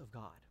eyes of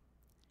God.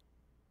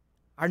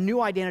 Our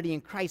new identity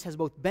in Christ has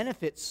both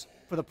benefits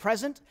for the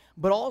present,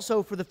 but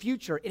also for the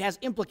future. It has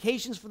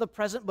implications for the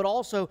present, but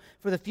also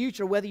for the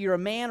future. Whether you're a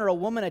man or a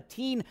woman, a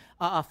teen,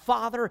 a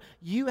father,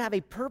 you have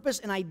a purpose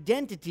and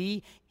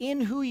identity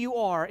in who you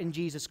are in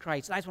Jesus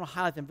Christ. And I just want to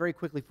highlight them very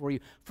quickly for you.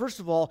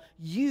 First of all,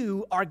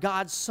 you are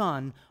God's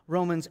son,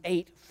 Romans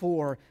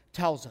 8:4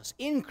 tells us.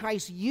 In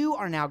Christ, you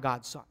are now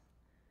God's son.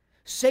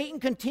 Satan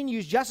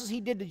continues, just as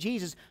he did to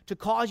Jesus, to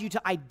cause you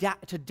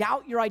to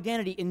doubt your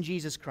identity in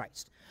Jesus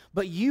Christ.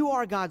 But you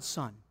are God's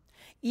son.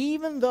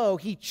 Even though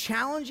he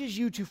challenges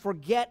you to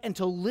forget and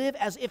to live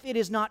as if it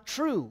is not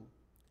true,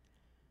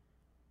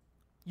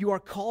 you are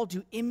called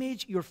to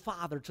image your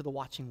Father to the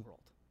watching world.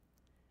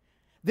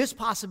 This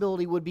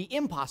possibility would be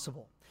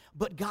impossible,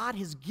 but God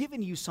has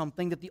given you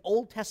something that the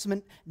Old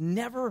Testament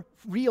never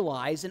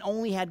realized and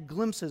only had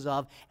glimpses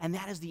of, and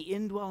that is the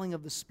indwelling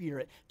of the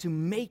Spirit to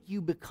make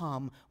you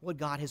become what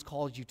God has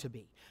called you to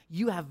be.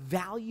 You have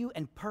value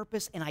and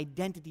purpose and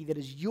identity that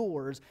is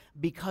yours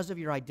because of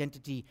your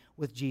identity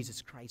with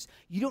Jesus Christ.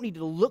 You don't need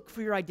to look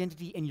for your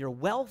identity in your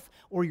wealth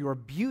or your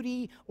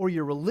beauty or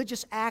your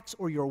religious acts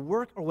or your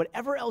work or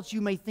whatever else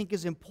you may think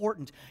is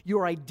important.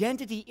 Your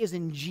identity is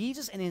in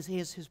Jesus and is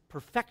His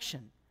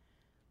perfection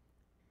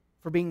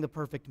for being the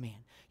perfect man.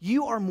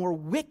 You are more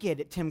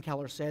wicked, Tim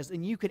Keller says,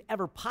 than you could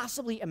ever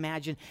possibly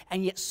imagine,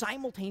 and yet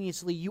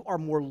simultaneously you are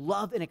more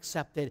loved and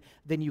accepted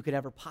than you could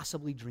ever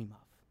possibly dream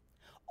of.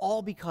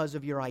 All because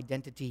of your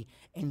identity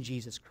in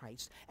Jesus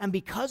Christ. And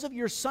because of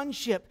your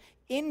sonship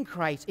in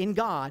Christ, in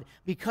God,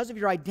 because of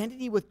your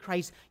identity with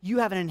Christ, you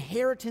have an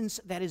inheritance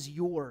that is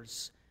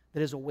yours,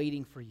 that is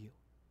awaiting for you.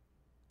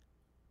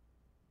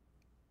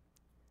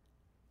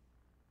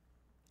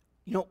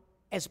 You know,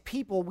 as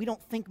people, we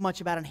don't think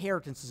much about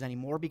inheritances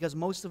anymore because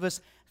most of us,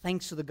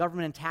 thanks to the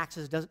government and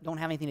taxes, don't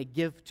have anything to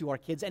give to our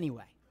kids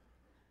anyway.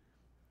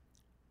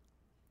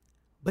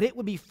 But it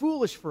would be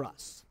foolish for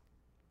us,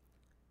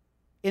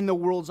 in the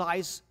world's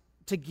eyes,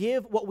 to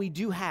give what we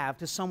do have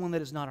to someone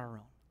that is not our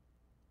own.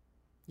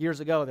 Years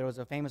ago, there was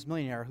a famous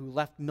millionaire who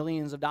left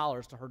millions of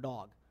dollars to her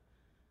dog.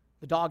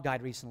 The dog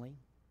died recently.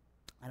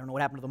 I don't know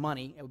what happened to the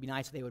money. It would be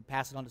nice if they would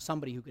pass it on to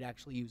somebody who could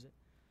actually use it.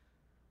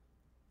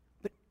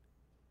 But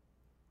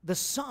the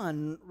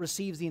son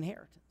receives the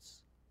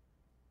inheritance.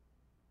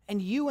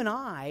 And you and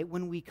I,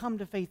 when we come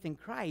to faith in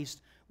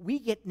Christ, we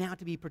get now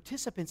to be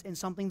participants in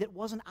something that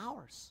wasn't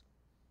ours.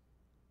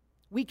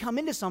 We come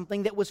into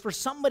something that was for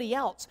somebody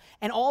else,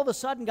 and all of a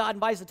sudden God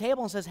invites the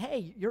table and says,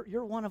 hey,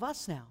 you're one of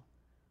us now.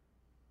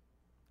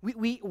 We're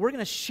going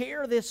to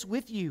share this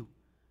with you.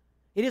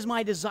 It is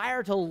my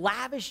desire to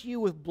lavish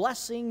you with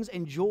blessings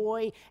and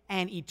joy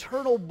and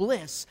eternal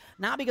bliss,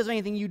 not because of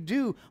anything you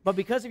do, but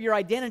because of your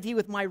identity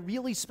with my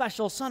really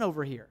special son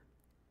over here.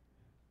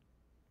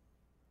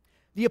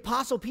 The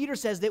Apostle Peter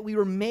says that we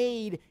were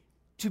made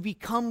to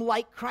become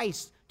like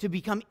Christ, to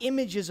become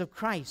images of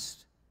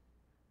Christ.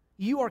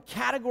 You are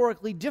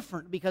categorically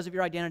different because of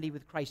your identity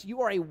with Christ.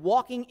 You are a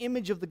walking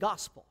image of the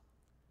gospel.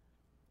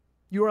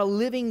 You are a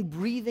living,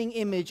 breathing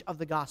image of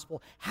the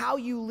gospel. How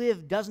you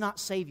live does not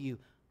save you.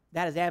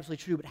 That is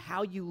absolutely true, but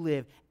how you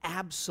live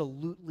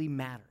absolutely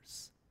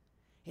matters.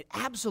 It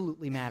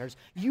absolutely matters.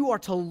 You are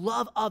to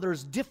love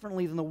others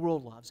differently than the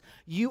world loves.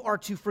 You are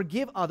to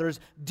forgive others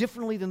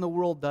differently than the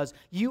world does.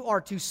 You are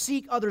to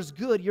seek others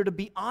good. You're to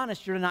be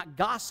honest. You're to not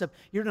gossip.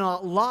 You're to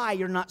not lie.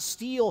 You're to not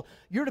steal.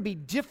 You're to be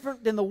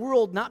different than the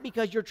world, not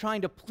because you're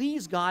trying to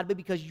please God, but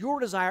because your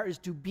desire is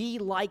to be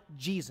like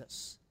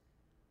Jesus.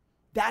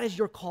 That is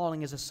your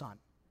calling as a son,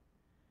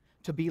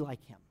 to be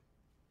like Him.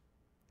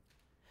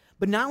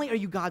 But not only are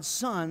you God's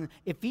son,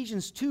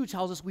 Ephesians 2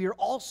 tells us we are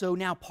also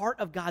now part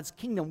of God's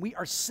kingdom. We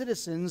are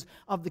citizens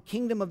of the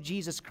kingdom of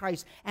Jesus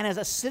Christ. And as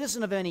a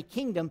citizen of any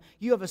kingdom,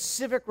 you have a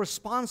civic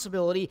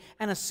responsibility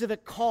and a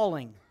civic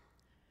calling.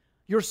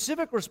 Your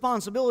civic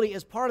responsibility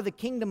as part of the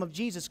kingdom of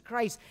Jesus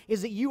Christ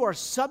is that you are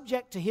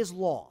subject to His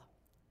law.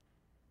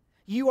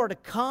 You are to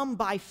come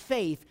by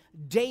faith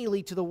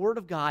daily to the Word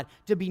of God,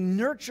 to be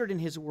nurtured in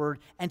His Word,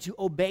 and to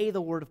obey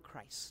the Word of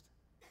Christ.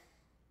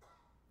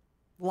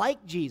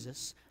 like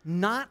Jesus,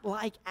 not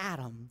like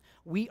Adam,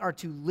 we are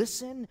to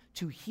listen,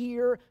 to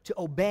hear, to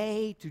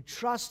obey, to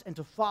trust, and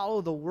to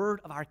follow the word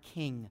of our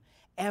King.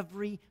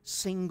 Every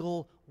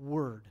single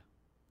word.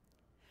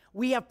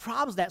 We have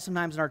problems with that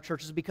sometimes in our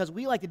churches because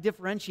we like to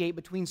differentiate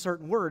between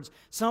certain words.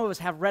 Some of us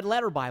have red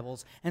letter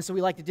Bibles, and so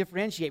we like to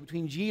differentiate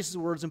between Jesus'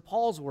 words and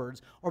Paul's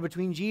words, or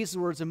between Jesus'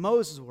 words and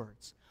Moses'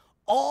 words.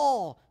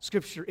 All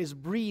Scripture is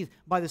breathed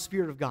by the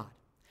Spirit of God.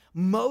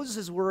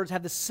 Moses' words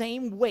have the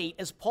same weight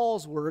as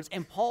Paul's words,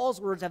 and Paul's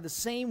words have the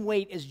same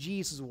weight as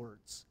Jesus'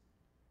 words.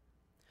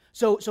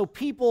 So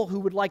people who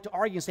would like to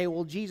argue and say,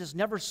 well, Jesus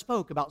never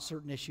spoke about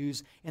certain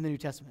issues in the New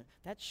Testament.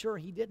 That's sure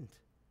he didn't.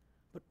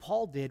 But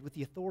Paul did with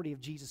the authority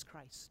of Jesus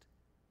Christ.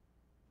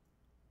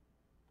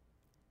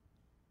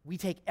 We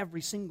take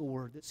every single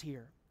word that's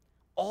here.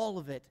 All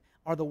of it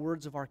are the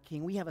words of our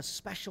King. We have a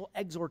special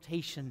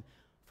exhortation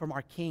from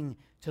our King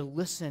to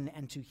listen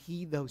and to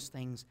heed those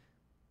things.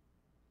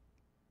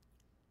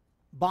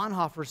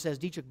 Bonhoeffer says,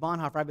 Dietrich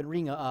Bonhoeffer, I've been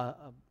reading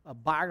a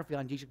biography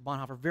on Dietrich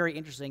Bonhoeffer, very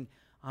interesting,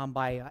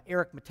 by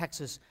Eric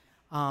Matexis.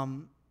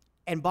 And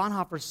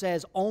Bonhoeffer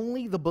says,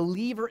 only the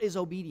believer is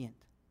obedient,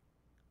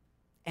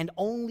 and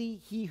only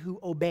he who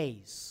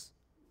obeys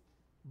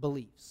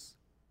believes.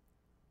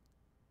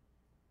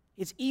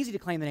 It's easy to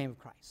claim the name of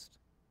Christ.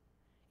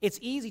 It's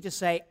easy to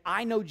say,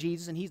 I know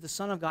Jesus and he's the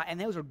Son of God,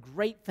 and those are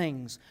great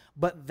things,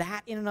 but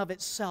that in and of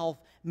itself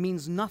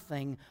means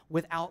nothing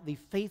without the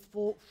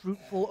faithful,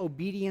 fruitful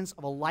obedience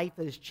of a life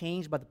that is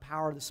changed by the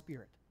power of the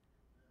Spirit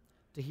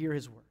to hear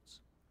his words.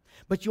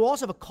 But you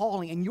also have a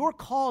calling, and your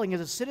calling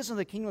as a citizen of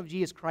the kingdom of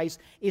Jesus Christ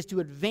is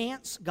to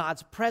advance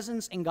God's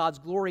presence and God's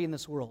glory in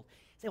this world.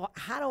 You say, well,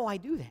 how do I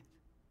do that?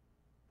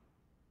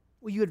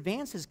 Well, you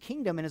advance his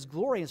kingdom and his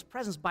glory and his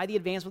presence by the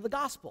advancement of the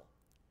gospel.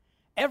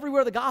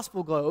 Everywhere the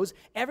gospel goes,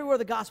 everywhere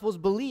the gospel is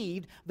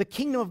believed, the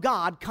kingdom of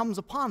God comes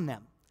upon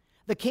them.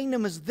 The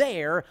kingdom is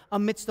there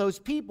amidst those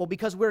people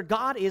because where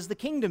God is, the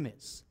kingdom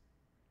is.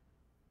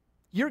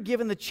 You're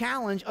given the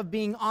challenge of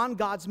being on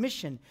God's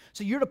mission.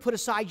 So you're to put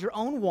aside your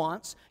own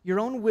wants, your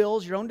own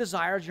wills, your own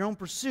desires, your own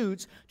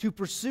pursuits to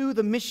pursue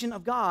the mission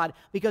of God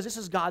because this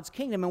is God's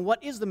kingdom. And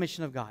what is the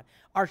mission of God?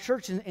 Our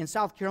church in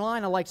South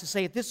Carolina likes to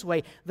say it this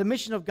way. The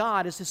mission of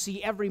God is to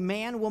see every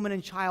man, woman,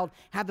 and child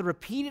have the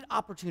repeated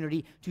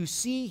opportunity to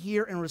see,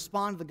 hear, and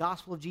respond to the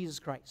gospel of Jesus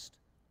Christ.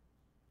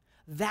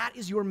 That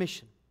is your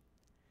mission.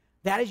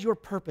 That is your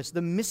purpose. The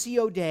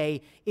Missio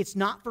Dei, it's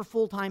not for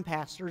full-time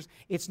pastors.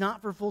 It's not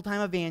for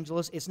full-time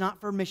evangelists. It's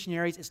not for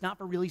missionaries. It's not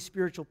for really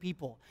spiritual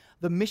people.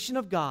 The mission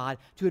of God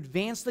to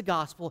advance the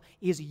gospel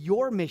is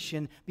your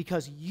mission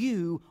because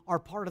you are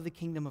part of the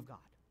kingdom of God.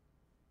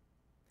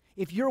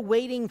 If you're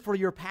waiting for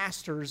your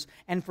pastors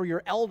and for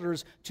your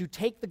elders to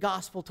take the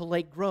gospel to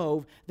Lake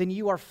Grove, then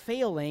you are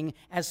failing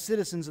as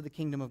citizens of the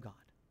kingdom of God.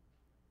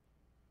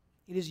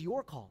 It is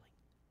your calling.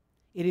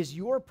 It is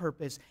your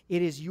purpose.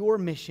 It is your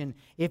mission.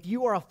 If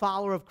you are a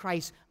follower of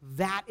Christ,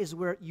 that is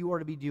where you are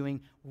to be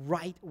doing,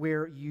 right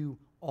where you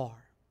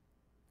are.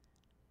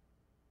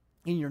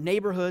 In your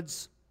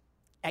neighborhoods,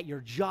 at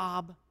your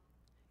job,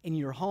 in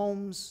your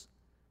homes,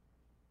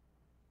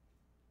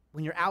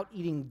 when you're out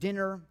eating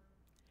dinner.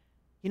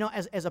 You know,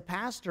 as a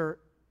pastor,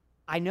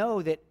 I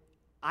know that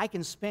I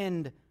can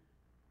spend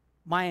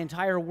my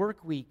entire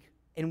work week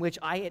in which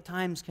I at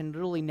times can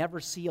literally never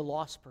see a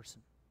lost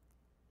person.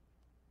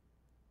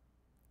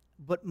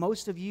 But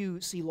most of you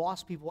see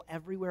lost people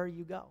everywhere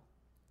you go.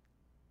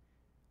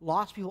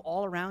 Lost people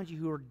all around you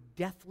who are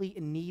deathly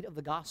in need of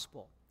the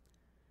gospel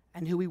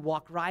and who we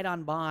walk right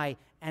on by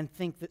and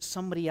think that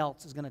somebody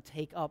else is going to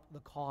take up the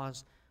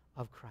cause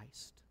of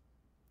Christ.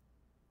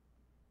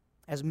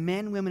 As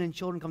men, women, and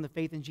children come to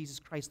faith in Jesus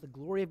Christ, the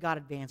glory of God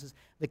advances,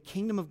 the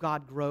kingdom of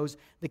God grows,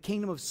 the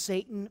kingdom of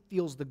Satan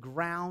feels the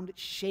ground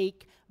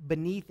shake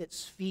beneath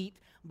its feet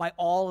by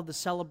all of the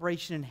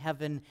celebration in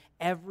heaven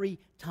every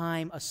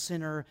time a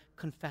sinner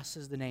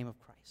confesses the name of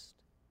Christ.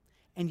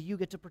 And you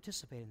get to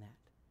participate in that.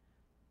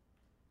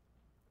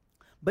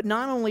 But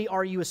not only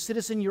are you a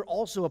citizen, you're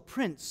also a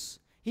prince.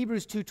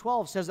 Hebrews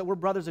 2:12 says that we're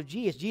brothers of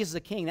Jesus. Jesus is a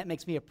king. That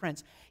makes me a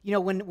prince. You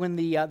know, when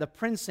the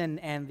prince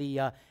and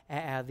the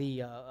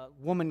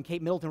woman,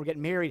 Kate Middleton, were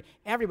getting married,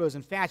 everybody was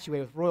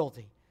infatuated with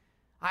royalty.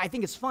 I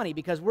think it's funny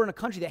because we're in a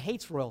country that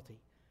hates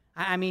royalty.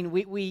 I mean,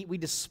 we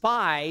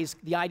despise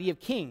the idea of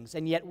kings,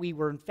 and yet we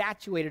were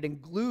infatuated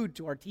and glued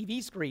to our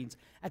TV screens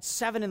at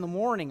 7 in the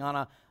morning on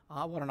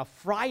a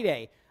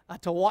Friday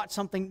to watch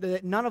something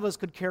that none of us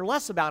could care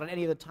less about at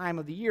any other time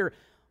of the year.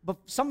 But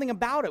something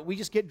about it, we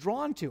just get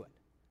drawn to it.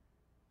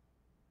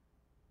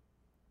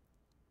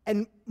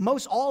 And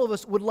most all of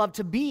us would love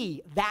to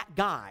be that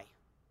guy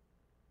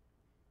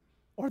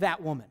or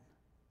that woman.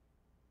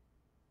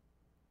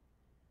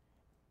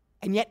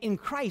 And yet in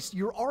Christ,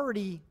 you're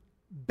already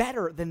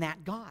better than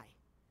that guy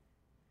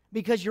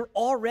because you're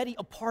already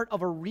a part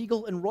of a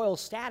regal and royal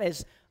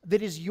status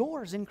that is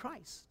yours in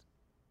Christ.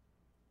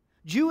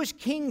 Jewish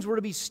kings were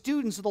to be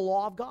students of the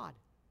law of God.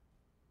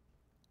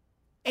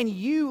 And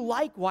you,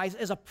 likewise,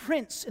 as a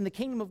prince in the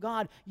kingdom of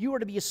God, you are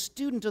to be a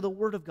student of the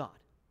Word of God.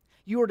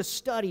 You are to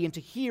study and to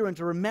hear and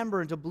to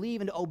remember and to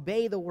believe and to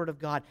obey the Word of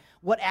God.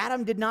 What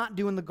Adam did not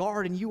do in the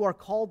garden, you are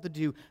called to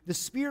do. The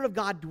Spirit of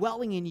God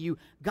dwelling in you,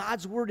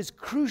 God's Word is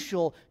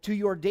crucial to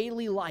your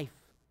daily life.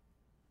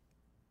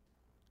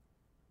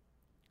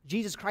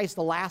 Jesus Christ,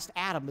 the last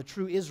Adam, the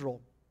true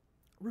Israel,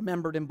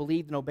 remembered and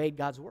believed and obeyed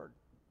God's Word.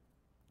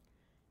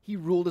 He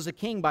ruled as a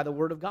king by the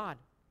Word of God.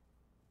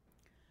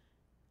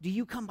 Do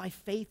you come by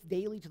faith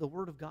daily to the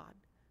Word of God,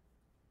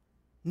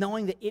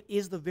 knowing that it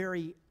is the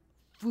very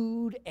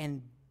food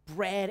and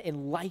bread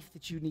and life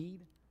that you need?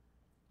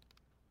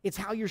 It's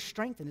how you're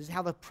strengthened. It's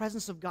how the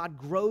presence of God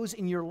grows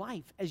in your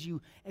life as you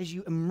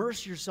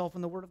immerse yourself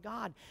in the Word of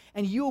God.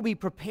 And you will be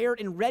prepared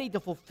and ready to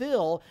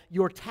fulfill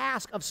your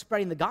task of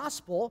spreading the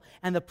gospel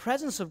and the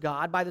presence of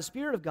God by the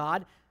Spirit of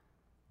God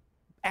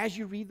as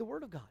you read the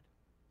Word of God.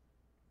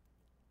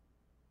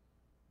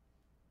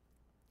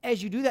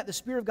 As you do that, the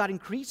Spirit of God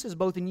increases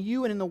both in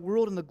you and in the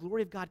world, and the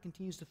glory of God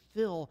continues to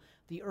fill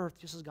the earth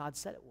just as God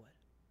said it would.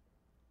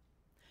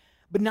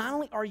 But not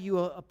only are you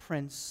a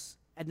prince,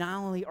 and not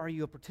only are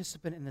you a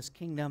participant in this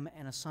kingdom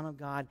and a son of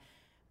God,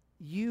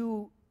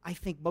 you, I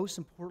think most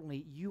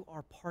importantly, you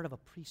are part of a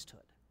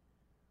priesthood.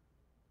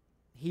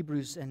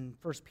 Hebrews and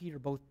 1 Peter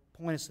both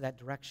point us to that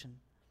direction.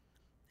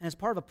 And as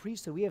part of a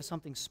priesthood, we have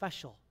something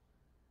special.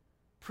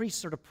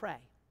 Priests are to pray.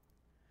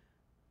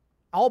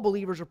 All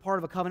believers are part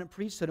of a covenant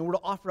priesthood, and we're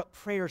to offer up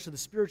prayers to the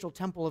spiritual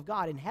temple of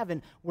God in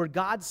heaven, where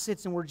God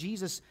sits and where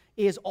Jesus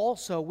is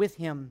also with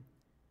him.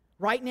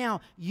 Right now,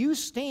 you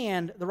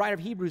stand, the writer of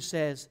Hebrews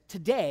says,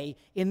 today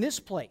in this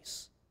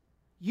place,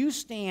 you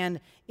stand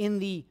in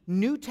the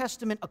New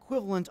Testament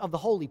equivalent of the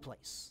holy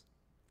place.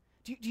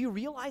 Do you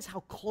realize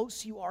how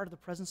close you are to the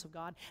presence of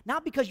God?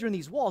 Not because you're in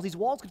these walls. These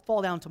walls could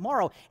fall down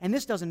tomorrow, and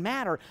this doesn't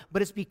matter.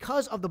 But it's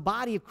because of the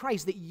body of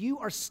Christ that you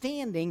are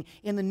standing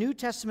in the New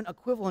Testament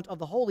equivalent of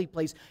the holy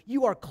place.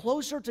 You are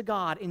closer to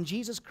God in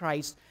Jesus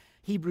Christ,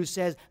 Hebrews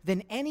says,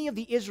 than any of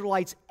the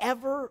Israelites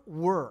ever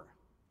were.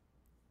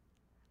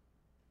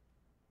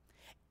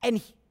 And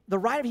the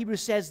writer of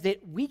Hebrews says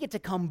that we get to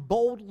come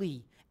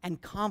boldly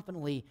and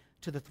confidently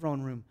to the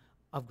throne room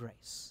of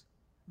grace.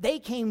 They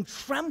came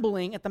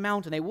trembling at the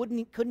mountain. They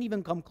couldn't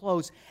even come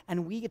close.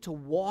 And we get to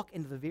walk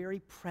into the very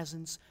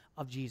presence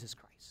of Jesus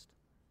Christ.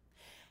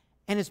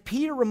 And as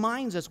Peter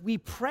reminds us, we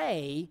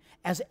pray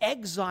as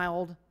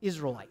exiled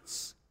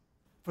Israelites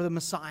for the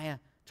Messiah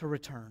to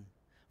return,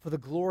 for the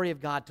glory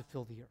of God to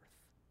fill the earth.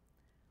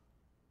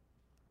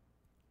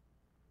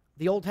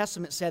 The Old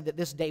Testament said that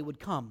this day would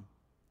come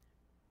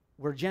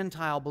where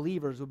Gentile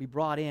believers would be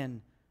brought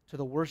in to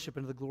the worship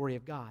and to the glory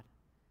of God.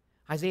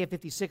 Isaiah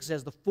 56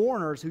 says, the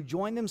foreigners who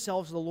join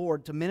themselves to the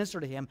Lord to minister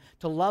to him,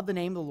 to love the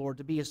name of the Lord,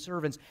 to be his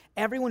servants,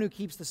 everyone who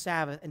keeps the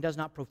Sabbath and does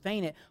not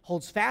profane it,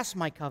 holds fast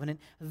my covenant,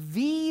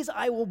 these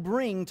I will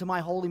bring to my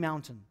holy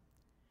mountain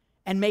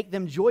and make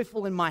them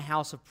joyful in my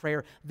house of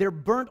prayer. Their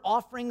burnt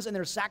offerings and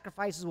their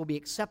sacrifices will be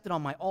accepted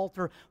on my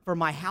altar, for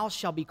my house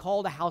shall be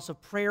called a house of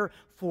prayer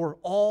for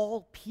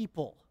all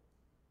people.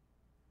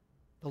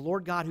 The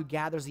Lord God who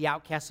gathers the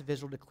outcasts of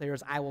Israel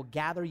declares, I will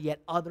gather yet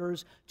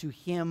others to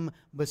him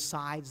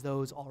besides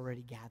those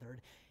already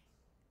gathered.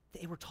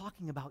 They were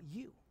talking about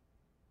you.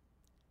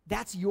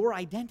 That's your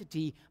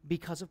identity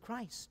because of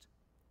Christ.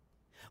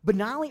 But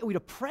not only are we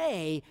to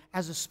pray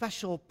as a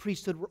special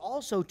priesthood, we're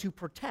also to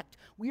protect.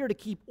 We are to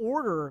keep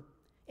order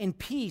and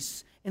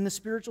peace in the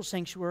spiritual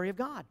sanctuary of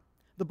God,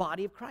 the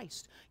body of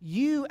Christ.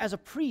 You as a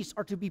priest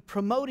are to be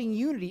promoting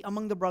unity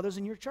among the brothers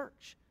in your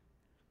church.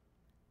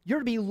 You're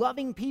to be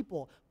loving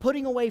people,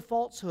 putting away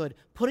falsehood,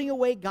 putting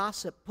away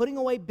gossip, putting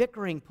away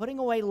bickering, putting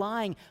away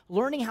lying,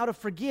 learning how to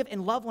forgive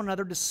and love one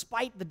another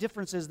despite the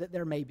differences that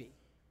there may be.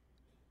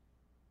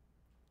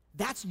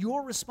 That's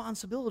your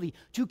responsibility,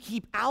 to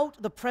keep out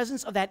the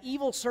presence of that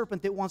evil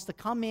serpent that wants to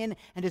come in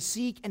and to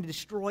seek and to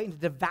destroy and to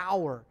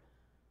devour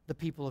the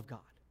people of God.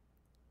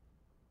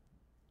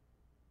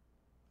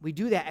 We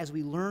do that as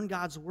we learn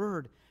God's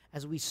word,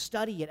 as we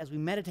study it, as we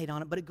meditate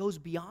on it, but it goes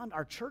beyond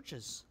our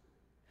churches.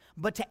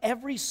 But to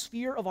every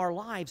sphere of our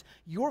lives,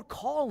 your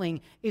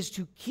calling is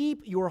to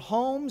keep your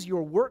homes,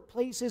 your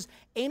workplaces,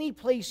 any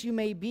place you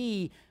may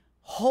be,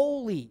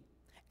 holy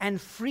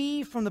and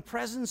free from the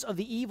presence of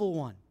the evil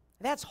one.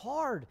 That's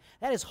hard.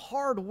 That is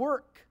hard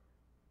work.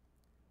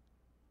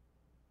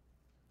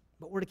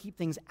 But we're to keep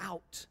things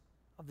out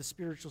of the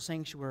spiritual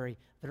sanctuary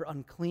that are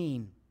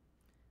unclean.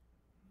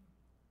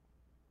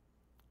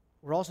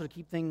 We're also to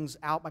keep things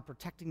out by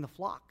protecting the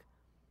flock.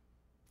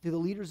 Through the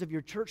leaders of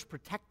your church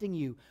protecting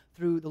you,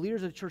 through the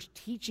leaders of the church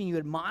teaching you,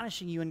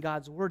 admonishing you in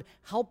God's word,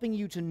 helping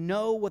you to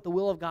know what the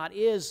will of God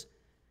is,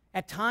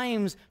 at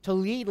times to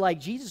lead like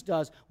Jesus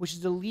does, which is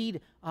to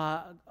lead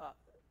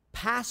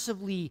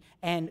passively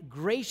and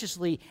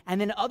graciously,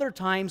 and then other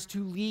times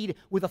to lead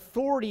with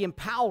authority and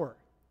power.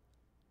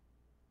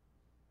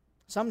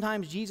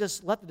 Sometimes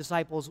Jesus let the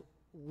disciples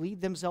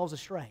lead themselves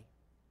astray.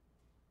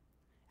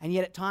 And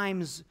yet at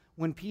times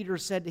when Peter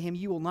said to him,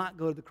 you will not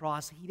go to the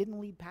cross, he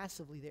didn't lead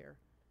passively there.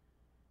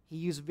 He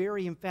used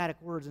very emphatic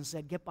words and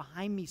said, "Get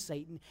behind me,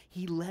 Satan."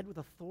 He led with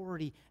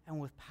authority and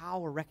with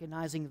power,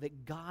 recognizing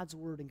that God's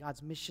word and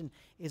God's mission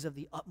is of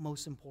the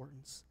utmost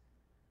importance.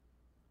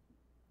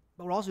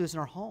 But we're also doing this in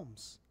our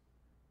homes.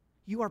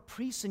 You are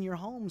priests in your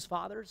homes,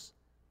 fathers.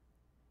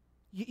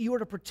 You are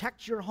to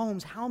protect your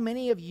homes. How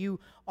many of you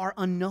are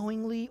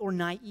unknowingly or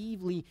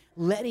naively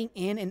letting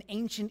in an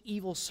ancient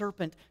evil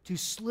serpent to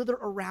slither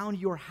around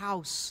your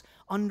house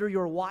under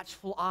your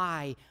watchful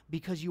eye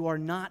because you are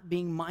not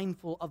being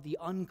mindful of the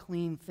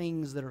unclean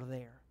things that are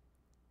there?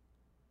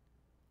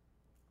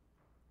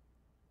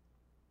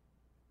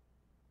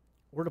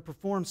 We're to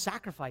perform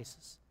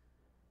sacrifices.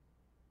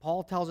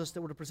 Paul tells us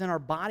that we're to present our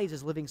bodies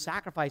as living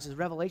sacrifices.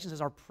 Revelation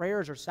says our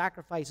prayers are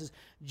sacrifices.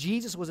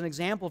 Jesus was an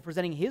example of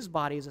presenting his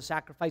body as a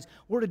sacrifice.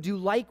 We're to do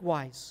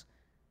likewise.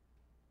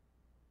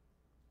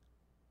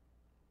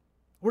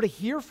 We're to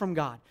hear from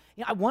God.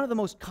 You know, one of the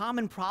most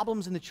common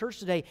problems in the church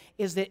today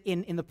is that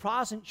in the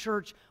Protestant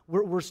church,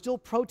 we're still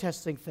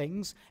protesting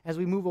things as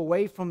we move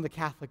away from the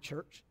Catholic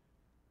Church.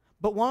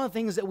 But one of the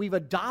things that we've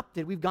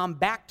adopted, we've gone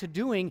back to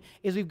doing,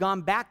 is we've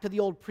gone back to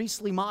the old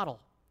priestly model.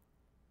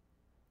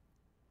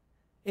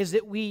 Is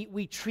that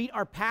we treat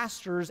our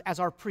pastors as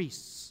our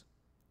priests.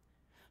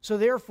 So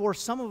therefore,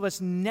 some of us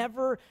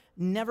never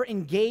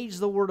engage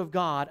the Word of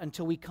God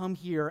until we come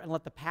here and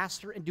let the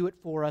pastor do it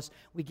for us.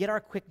 We get our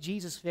quick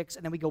Jesus fix,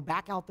 and then we go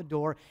back out the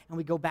door, and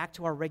we go back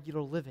to our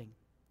regular living.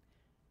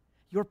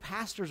 Your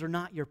pastors are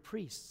not your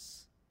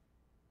priests.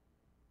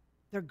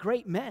 They're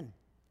great men.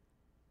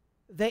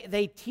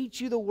 They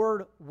teach you the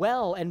Word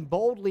well and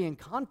boldly and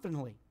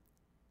confidently.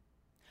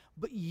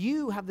 But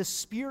you have the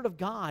Spirit of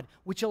God,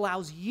 which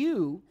allows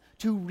you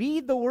to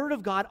read the Word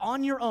of God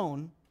on your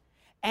own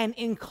and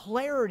in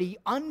clarity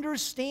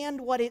understand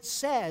what it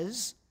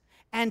says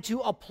and to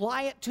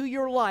apply it to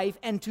your life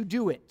and to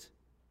do it.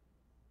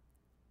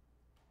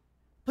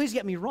 Please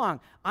get me wrong.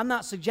 I'm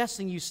not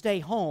suggesting you stay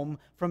home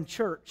from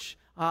church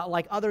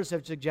like others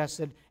have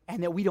suggested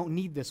and that we don't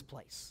need this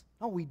place.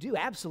 No, we do,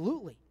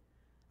 absolutely.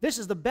 This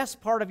is the best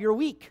part of your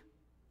week.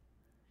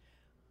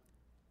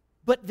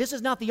 But this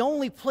is not the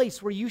only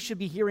place where you should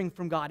be hearing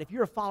from God. If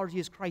you're a follower of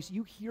Jesus Christ,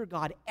 you hear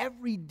God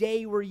every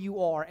day where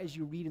you are as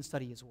you read and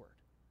study His Word.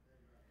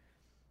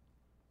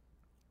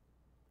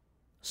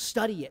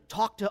 Study it.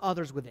 Talk to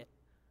others with it.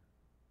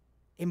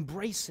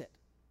 Embrace it.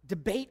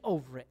 Debate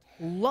over it.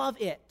 Love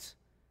it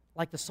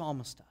like the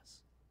psalmist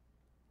does.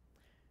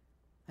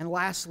 And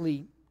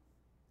lastly,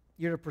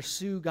 you're to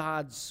pursue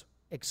God's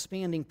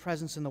expanding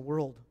presence in the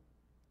world.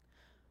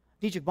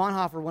 Dietrich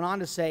Bonhoeffer went on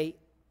to say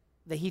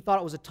that he thought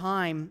it was a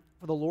time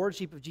for the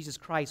lordship of Jesus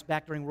Christ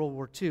back during World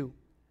War II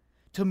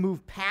to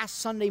move past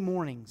Sunday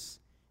mornings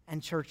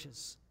and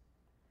churches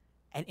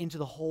and into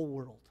the whole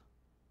world.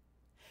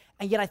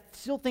 And yet I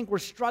still think we're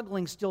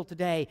struggling still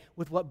today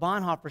with what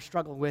Bonhoeffer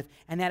struggled with,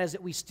 and that is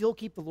that we still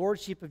keep the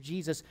lordship of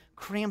Jesus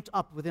cramped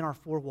up within our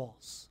four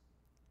walls.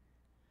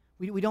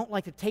 We don't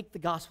like to take the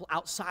gospel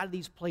outside of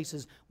these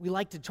places. We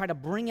like to try to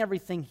bring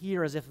everything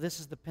here as if this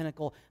is the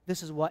pinnacle,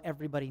 this is what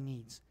everybody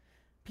needs.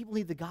 People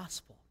need the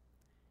gospel.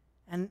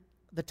 And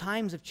the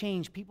times have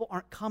changed. People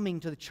aren't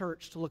coming to the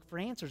church to look for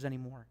answers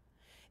anymore.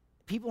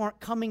 People aren't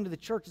coming to the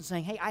church and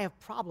saying, "Hey, I have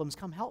problems,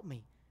 come help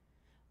me."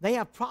 They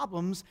have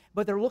problems,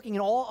 but they're looking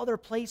in all other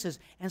places.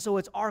 And so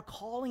it's our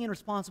calling and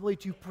responsibility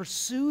to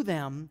pursue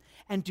them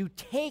and to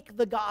take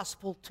the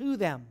gospel to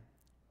them.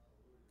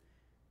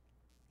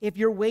 If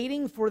you're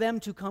waiting for them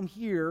to come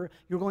here,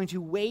 you're going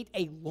to wait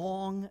a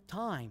long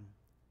time.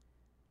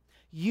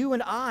 You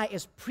and I,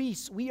 as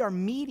priests, we are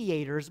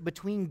mediators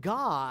between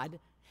God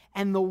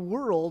and the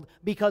world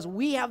because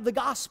we have the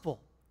gospel.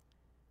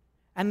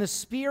 And the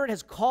Spirit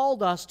has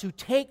called us to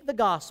take the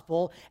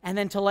gospel and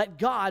then to let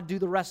God do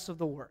the rest of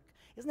the work.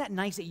 Isn't that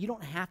nice that you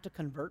don't have to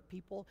convert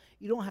people?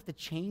 You don't have to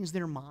change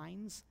their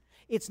minds.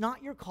 It's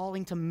not your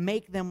calling to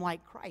make them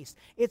like Christ.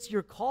 It's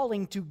your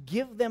calling to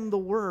give them the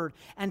Word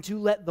and to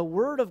let the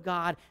Word of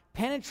God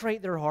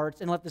penetrate their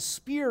hearts and let the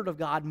Spirit of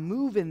God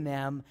move in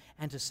them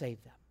and to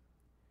save them.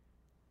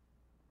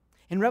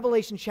 In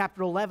Revelation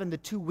chapter 11, the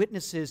two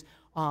witnesses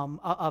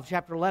of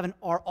chapter 11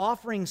 are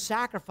offering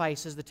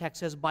sacrifices, the text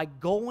says, by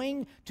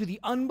going to the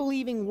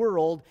unbelieving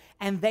world,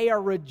 and they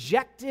are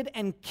rejected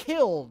and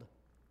killed.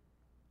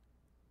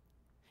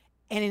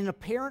 And in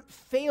apparent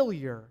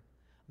failure,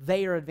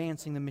 they are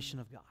advancing the mission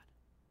of God.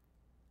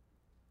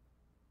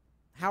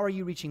 How are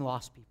you reaching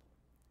lost people?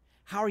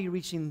 How are you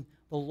reaching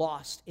the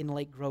lost in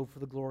Lake Grove for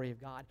the glory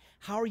of God?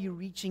 How are you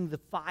reaching the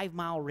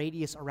 5-mile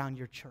radius around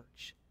your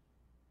church?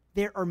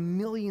 There are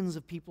millions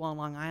of people on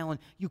Long Island.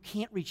 You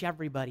can't reach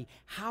everybody.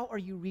 How are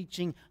you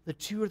reaching the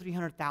 200,000 or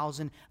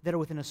 300,000 that are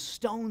within a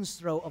stone's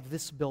throw of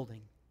this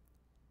building?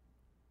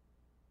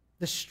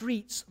 The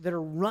streets that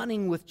are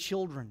running with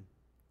children.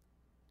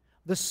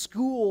 The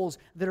schools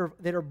that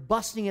are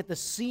busting at the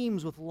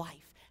seams with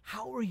life.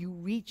 How are you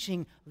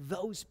reaching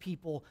those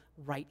people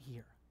right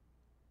here?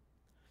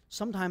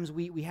 Sometimes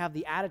we have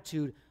the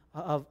attitude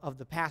of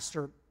the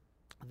pastor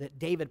that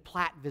David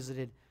Platt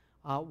visited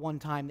one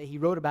time that he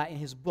wrote about in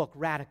his book,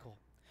 Radical,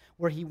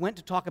 where he went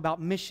to talk about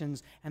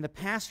missions, and the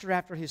pastor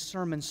after his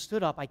sermon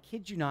stood up. I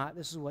kid you not,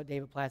 this is what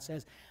David Platt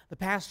says. The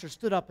pastor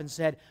stood up and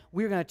said,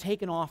 we're going to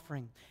take an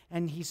offering.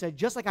 And he said,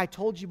 just like I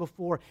told you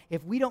before,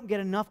 if we don't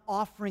get enough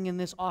offering in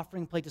this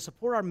offering plate to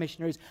support our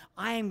missionaries,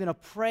 I am going to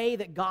pray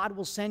that God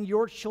will send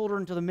your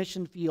children to the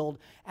mission field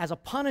as a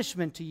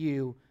punishment to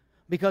you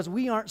because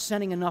we aren't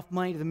sending enough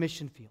money to the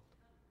mission field.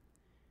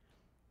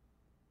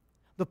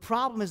 The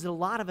problem is that a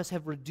lot of us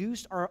have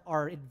reduced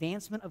our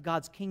advancement of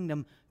God's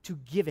kingdom to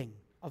giving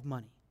of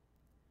money.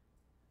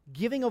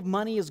 Giving of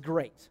money is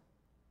great.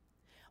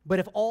 But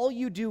if all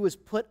you do is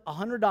put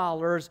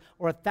 $100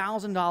 or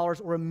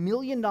 $1,000 or $1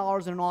 million in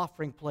an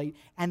offering plate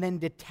and then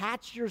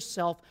detach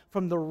yourself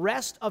from the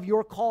rest of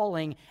your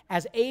calling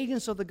as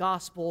agents of the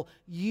gospel,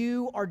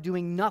 you are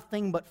doing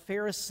nothing but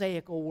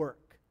Pharisaical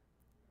work.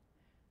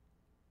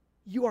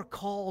 You are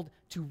called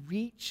to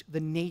reach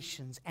the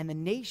nations, and the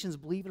nations,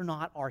 believe it or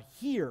not, are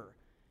here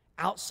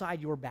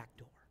outside your back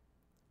door.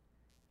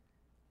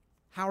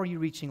 How are you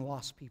reaching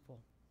lost people?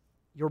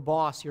 Your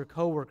boss, your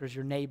coworkers,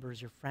 your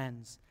neighbors, your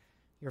friends,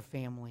 your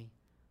family,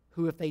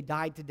 who if they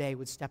died today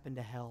would step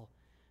into hell,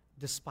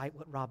 despite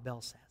what Rob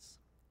Bell says.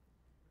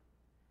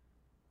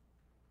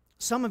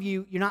 Some of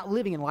you, you're not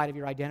living in light of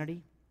your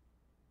identity.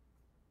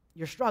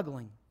 You're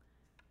struggling.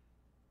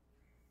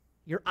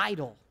 You're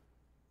idle.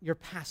 You're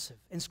passive.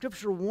 And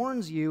Scripture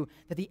warns you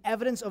that the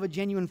evidence of a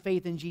genuine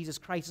faith in Jesus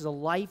Christ is a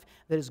life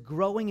that is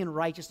growing in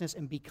righteousness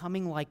and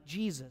becoming like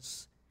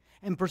Jesus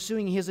and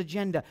pursuing His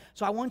agenda.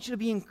 So I want you to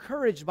be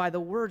encouraged by the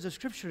words of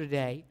Scripture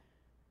today,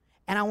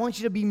 and I want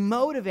you to be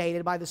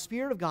motivated by the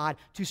Spirit of God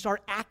to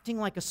start acting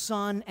like a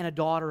son and a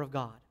daughter of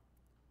God,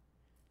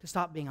 to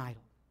stop being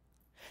idle.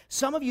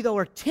 Some of you, though,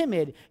 are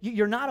timid.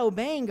 You're not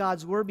obeying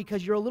God's word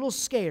because you're a little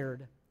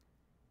scared.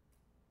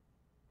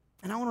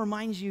 And I want to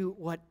remind you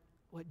what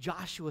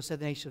Joshua said to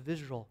the nation of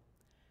Israel,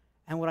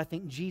 and what I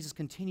think Jesus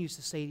continues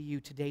to say to you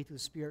today through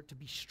the Spirit, to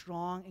be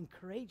strong and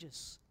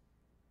courageous.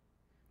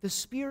 The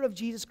Spirit of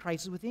Jesus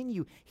Christ is within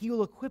you. He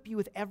will equip you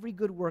with every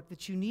good work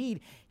that you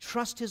need.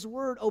 Trust His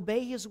word.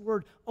 Obey His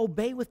word.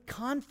 Obey with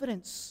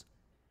confidence.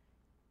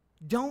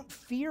 Don't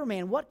fear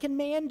man. What can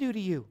man do to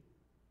you?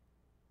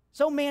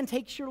 So man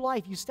takes your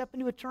life. You step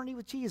into eternity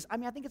with Jesus. I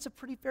think it's a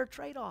pretty fair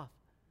trade-off.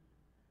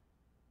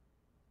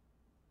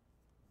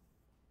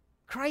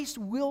 Christ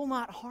will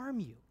not harm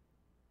you.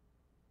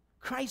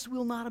 Christ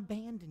will not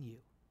abandon you.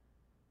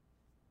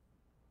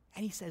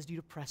 And He says to you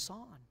to press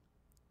on.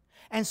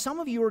 And some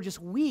of you are just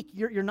weak.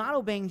 You're not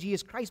obeying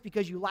Jesus Christ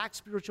because you lack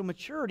spiritual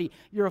maturity.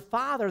 You're a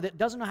father that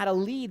doesn't know how to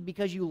lead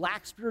because you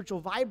lack spiritual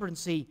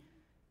vibrancy.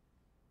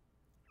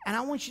 And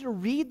I want you to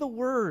read the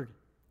Word.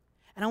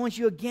 And I want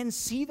you again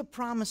see the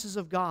promises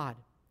of God.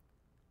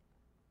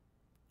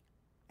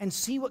 And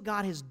see what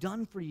God has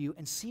done for you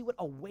and see what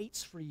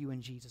awaits for you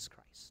in Jesus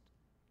Christ.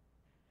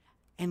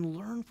 And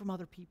learn from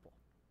other people.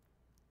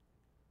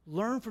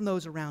 Learn from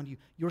those around you.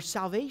 Your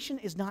salvation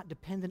is not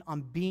dependent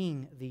on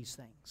being these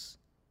things.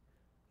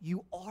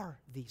 You are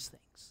these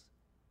things.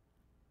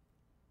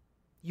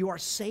 You are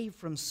saved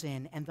from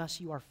sin, and thus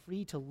you are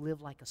free to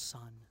live like a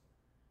son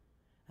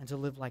and to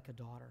live like a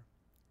daughter.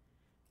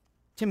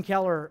 Tim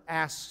Keller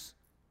asks,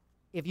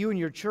 if you and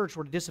your church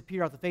were to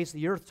disappear off the face of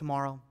the earth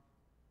tomorrow,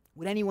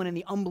 would anyone in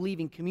the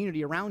unbelieving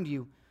community around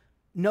you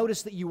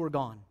notice that you were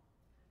gone?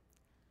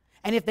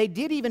 And if they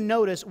did even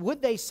notice,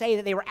 would they say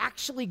that they were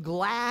actually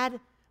glad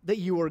that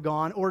you were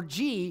gone, or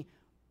gee,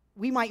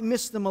 we might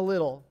miss them a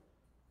little?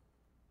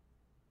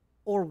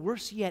 Or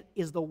worse yet,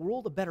 is the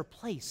world a better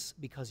place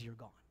because you're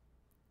gone?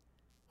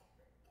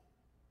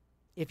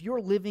 If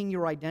you're living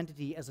your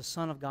identity as a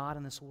son of God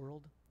in this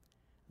world,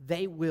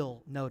 they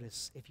will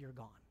notice if you're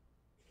gone.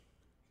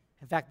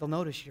 In fact, they'll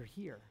notice you're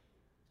here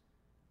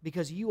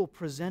because you will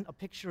present a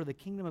picture of the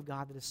kingdom of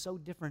God that is so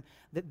different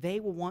that they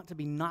will want to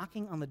be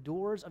knocking on the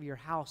doors of your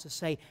house to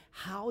say,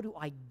 how do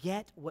I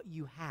get what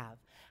you have?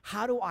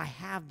 How do I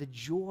have the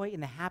joy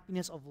and the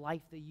happiness of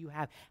life that you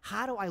have?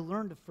 How do I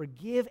learn to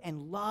forgive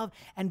and love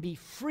and be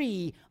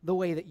free the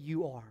way that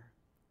you are?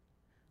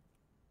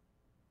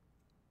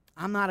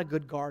 I'm not a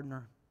good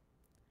gardener.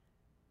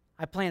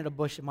 I planted a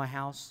bush in my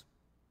house,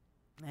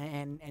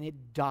 and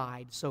it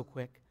died so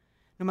quick.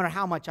 No matter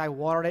how much I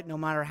watered it, no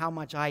matter how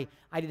much I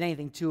did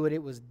anything to it,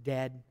 it was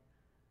dead.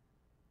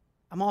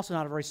 I'm also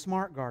not a very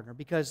smart gardener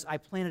because I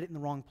planted it in the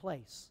wrong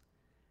place.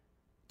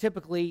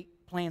 Typically,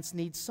 plants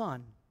need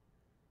sun.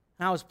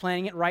 And I was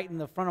planting it right in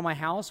the front of my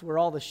house where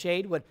all the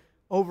shade would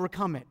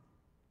overcome it.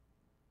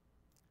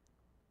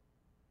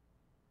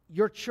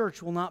 Your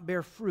church will not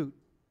bear fruit.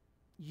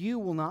 You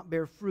will not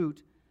bear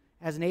fruit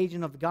as an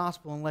agent of the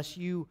gospel unless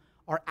you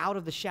are out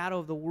of the shadow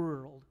of the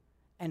world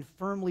and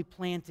firmly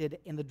planted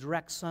in the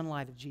direct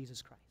sunlight of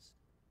Jesus Christ.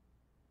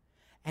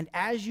 And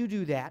as you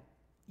do that,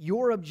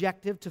 your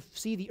objective to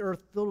see the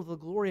earth filled with the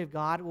glory of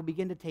God will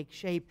begin to take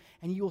shape,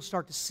 and you will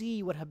start to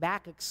see what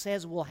Habakkuk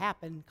says will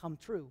happen come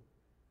true,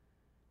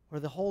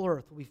 where the whole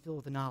earth will be filled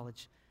with the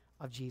knowledge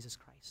of Jesus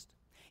Christ.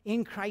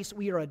 In Christ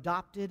we are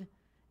adopted,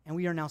 and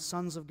we are now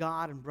sons of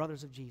God and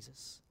brothers of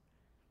Jesus.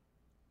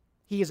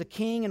 He is a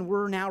king, and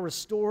we're now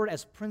restored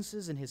as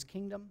princes in his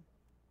kingdom.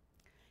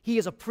 He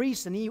is a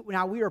priest, and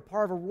now we are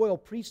part of a royal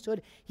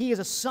priesthood. He is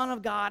a son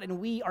of God, and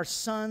we are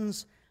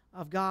sons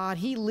of God.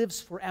 He lives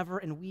forever,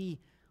 and we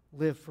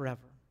live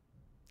forever.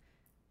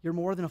 You're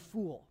more than a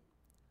fool,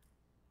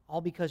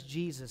 all because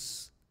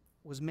Jesus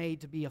was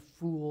made to be a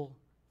fool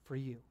for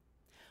you.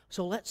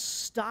 So let's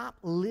stop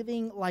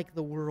living like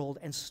the world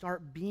and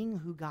start being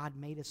who God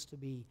made us to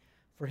be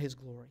for his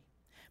glory.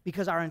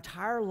 Because our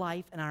entire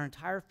life and our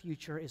entire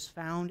future is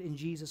found in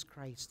Jesus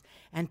Christ.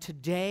 And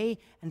today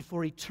and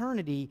for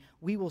eternity,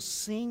 we will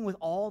sing with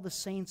all the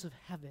saints of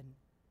heaven,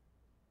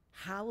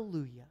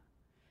 hallelujah,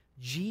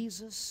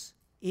 Jesus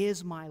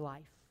is my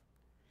life.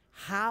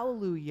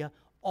 Hallelujah,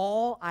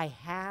 all I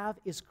have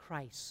is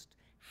Christ.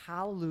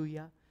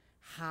 Hallelujah,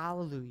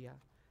 hallelujah,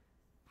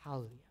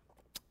 hallelujah.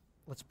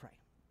 Let's pray.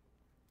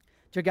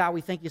 Dear God,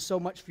 we thank you so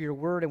much for your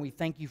word, and we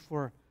thank you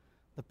for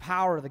the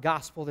power of the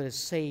gospel that has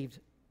saved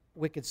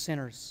wicked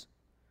sinners.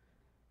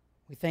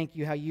 We thank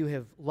you how you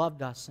have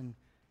loved us and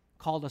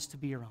called us to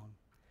be your own.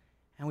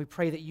 And we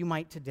pray that you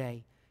might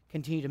today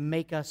continue to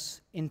make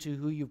us into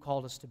who you've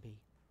called us to be.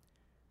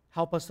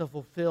 Help us to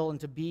fulfill and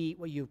to be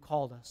what you've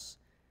called us.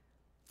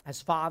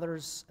 As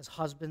fathers, as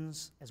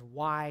husbands, as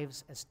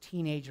wives, as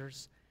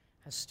teenagers,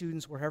 as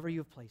students, wherever you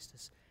have placed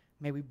us,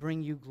 may we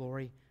bring you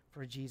glory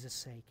for Jesus'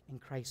 sake. In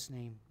Christ's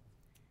name,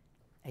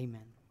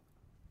 amen.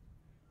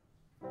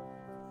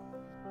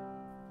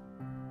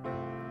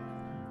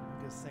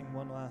 Sing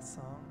one last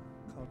song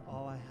called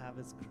All I Have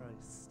is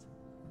Christ.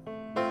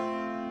 Please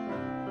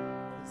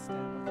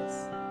stand with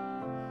us.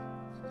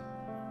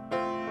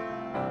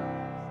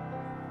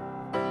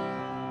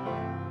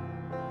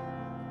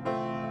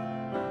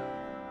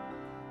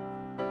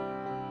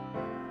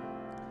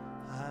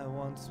 I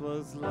once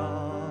was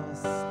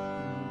lost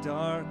in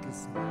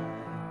darkest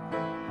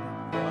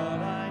night,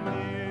 but I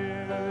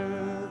knew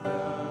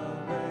the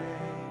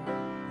way,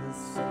 the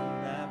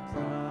sin that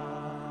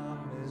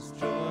promised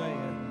joy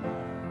and I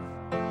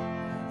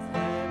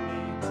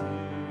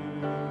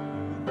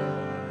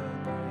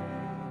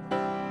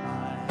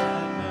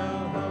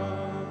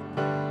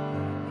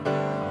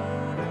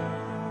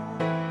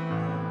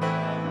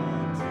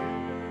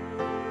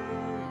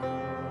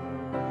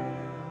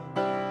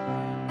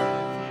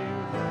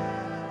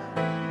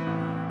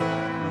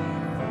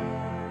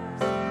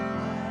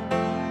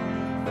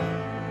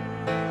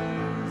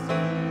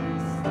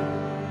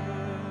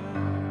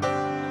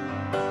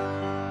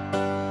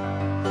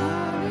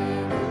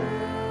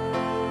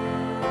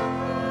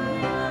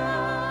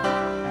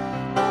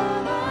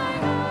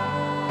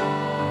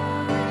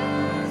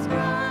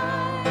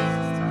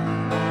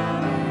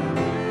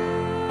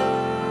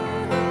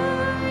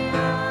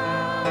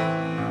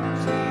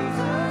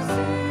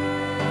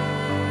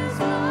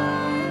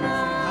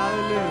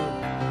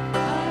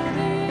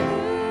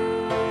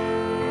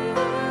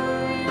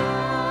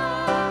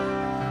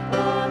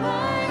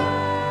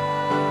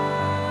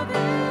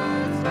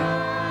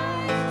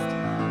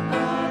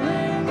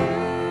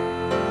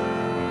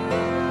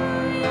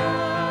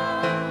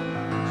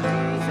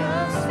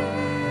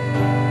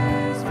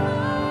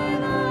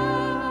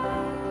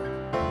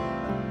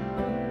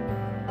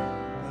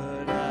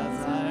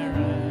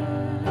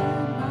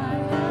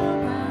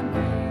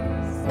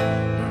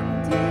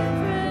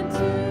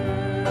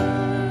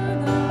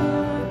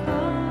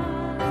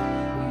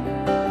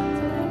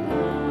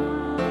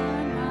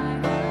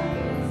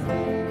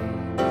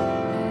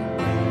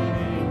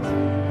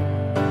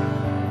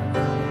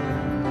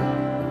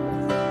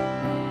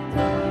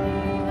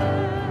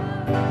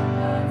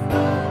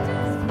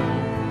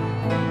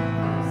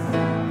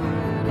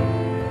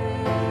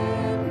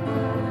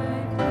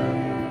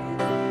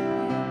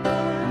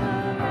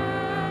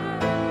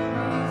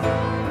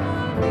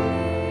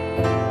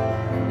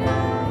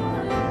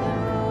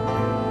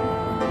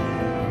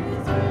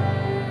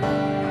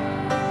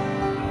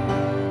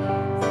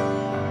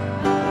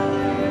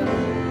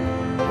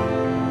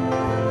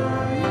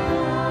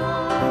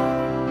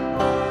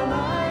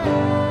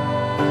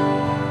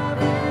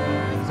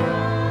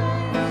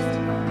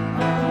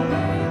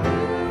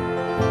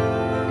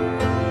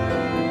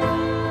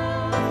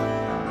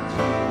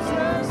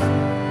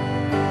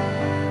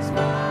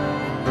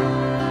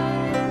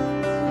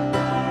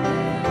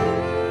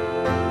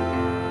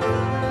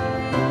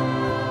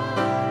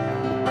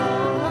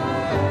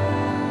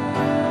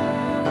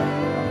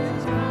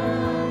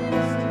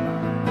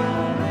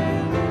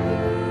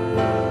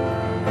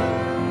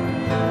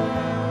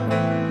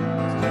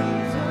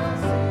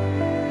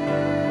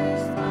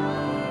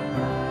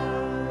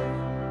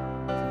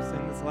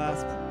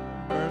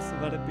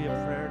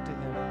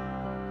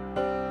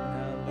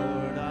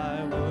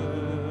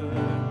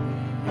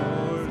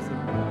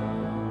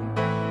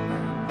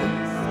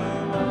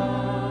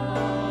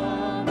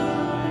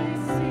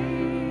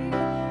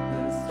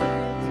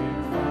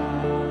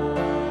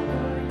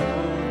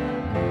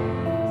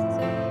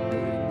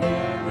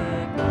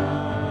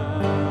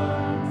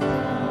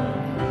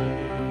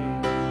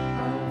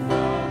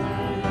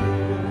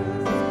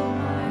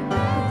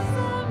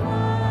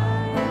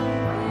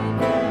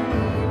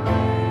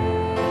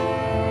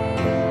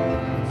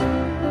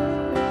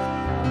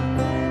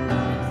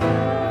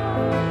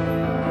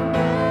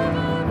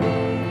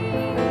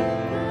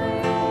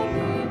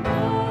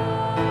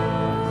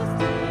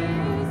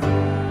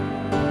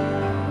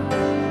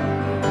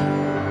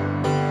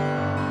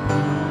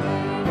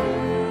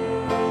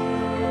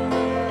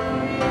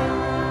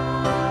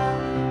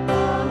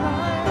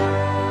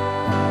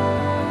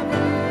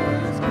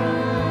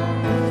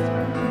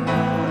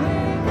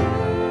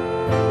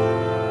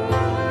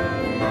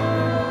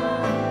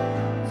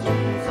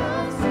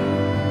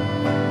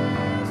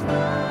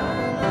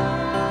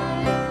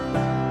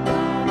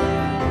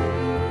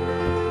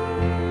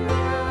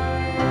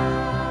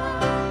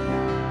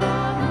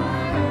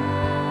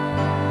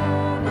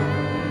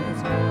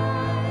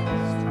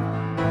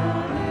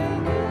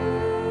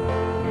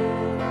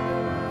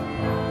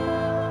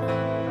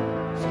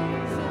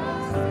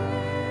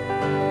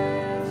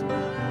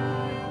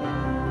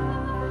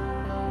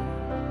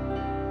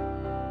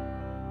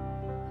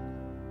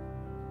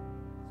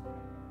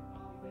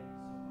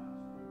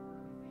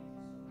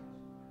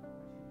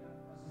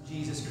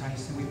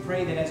Christ. And we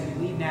pray that as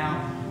we leave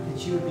now,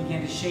 that you would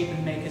begin to shape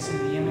and make us in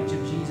the image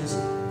of Jesus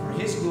for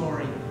his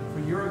glory, for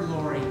your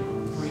glory,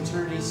 for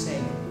eternity's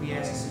sake. We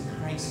ask this in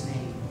Christ's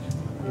name.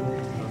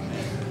 Amen.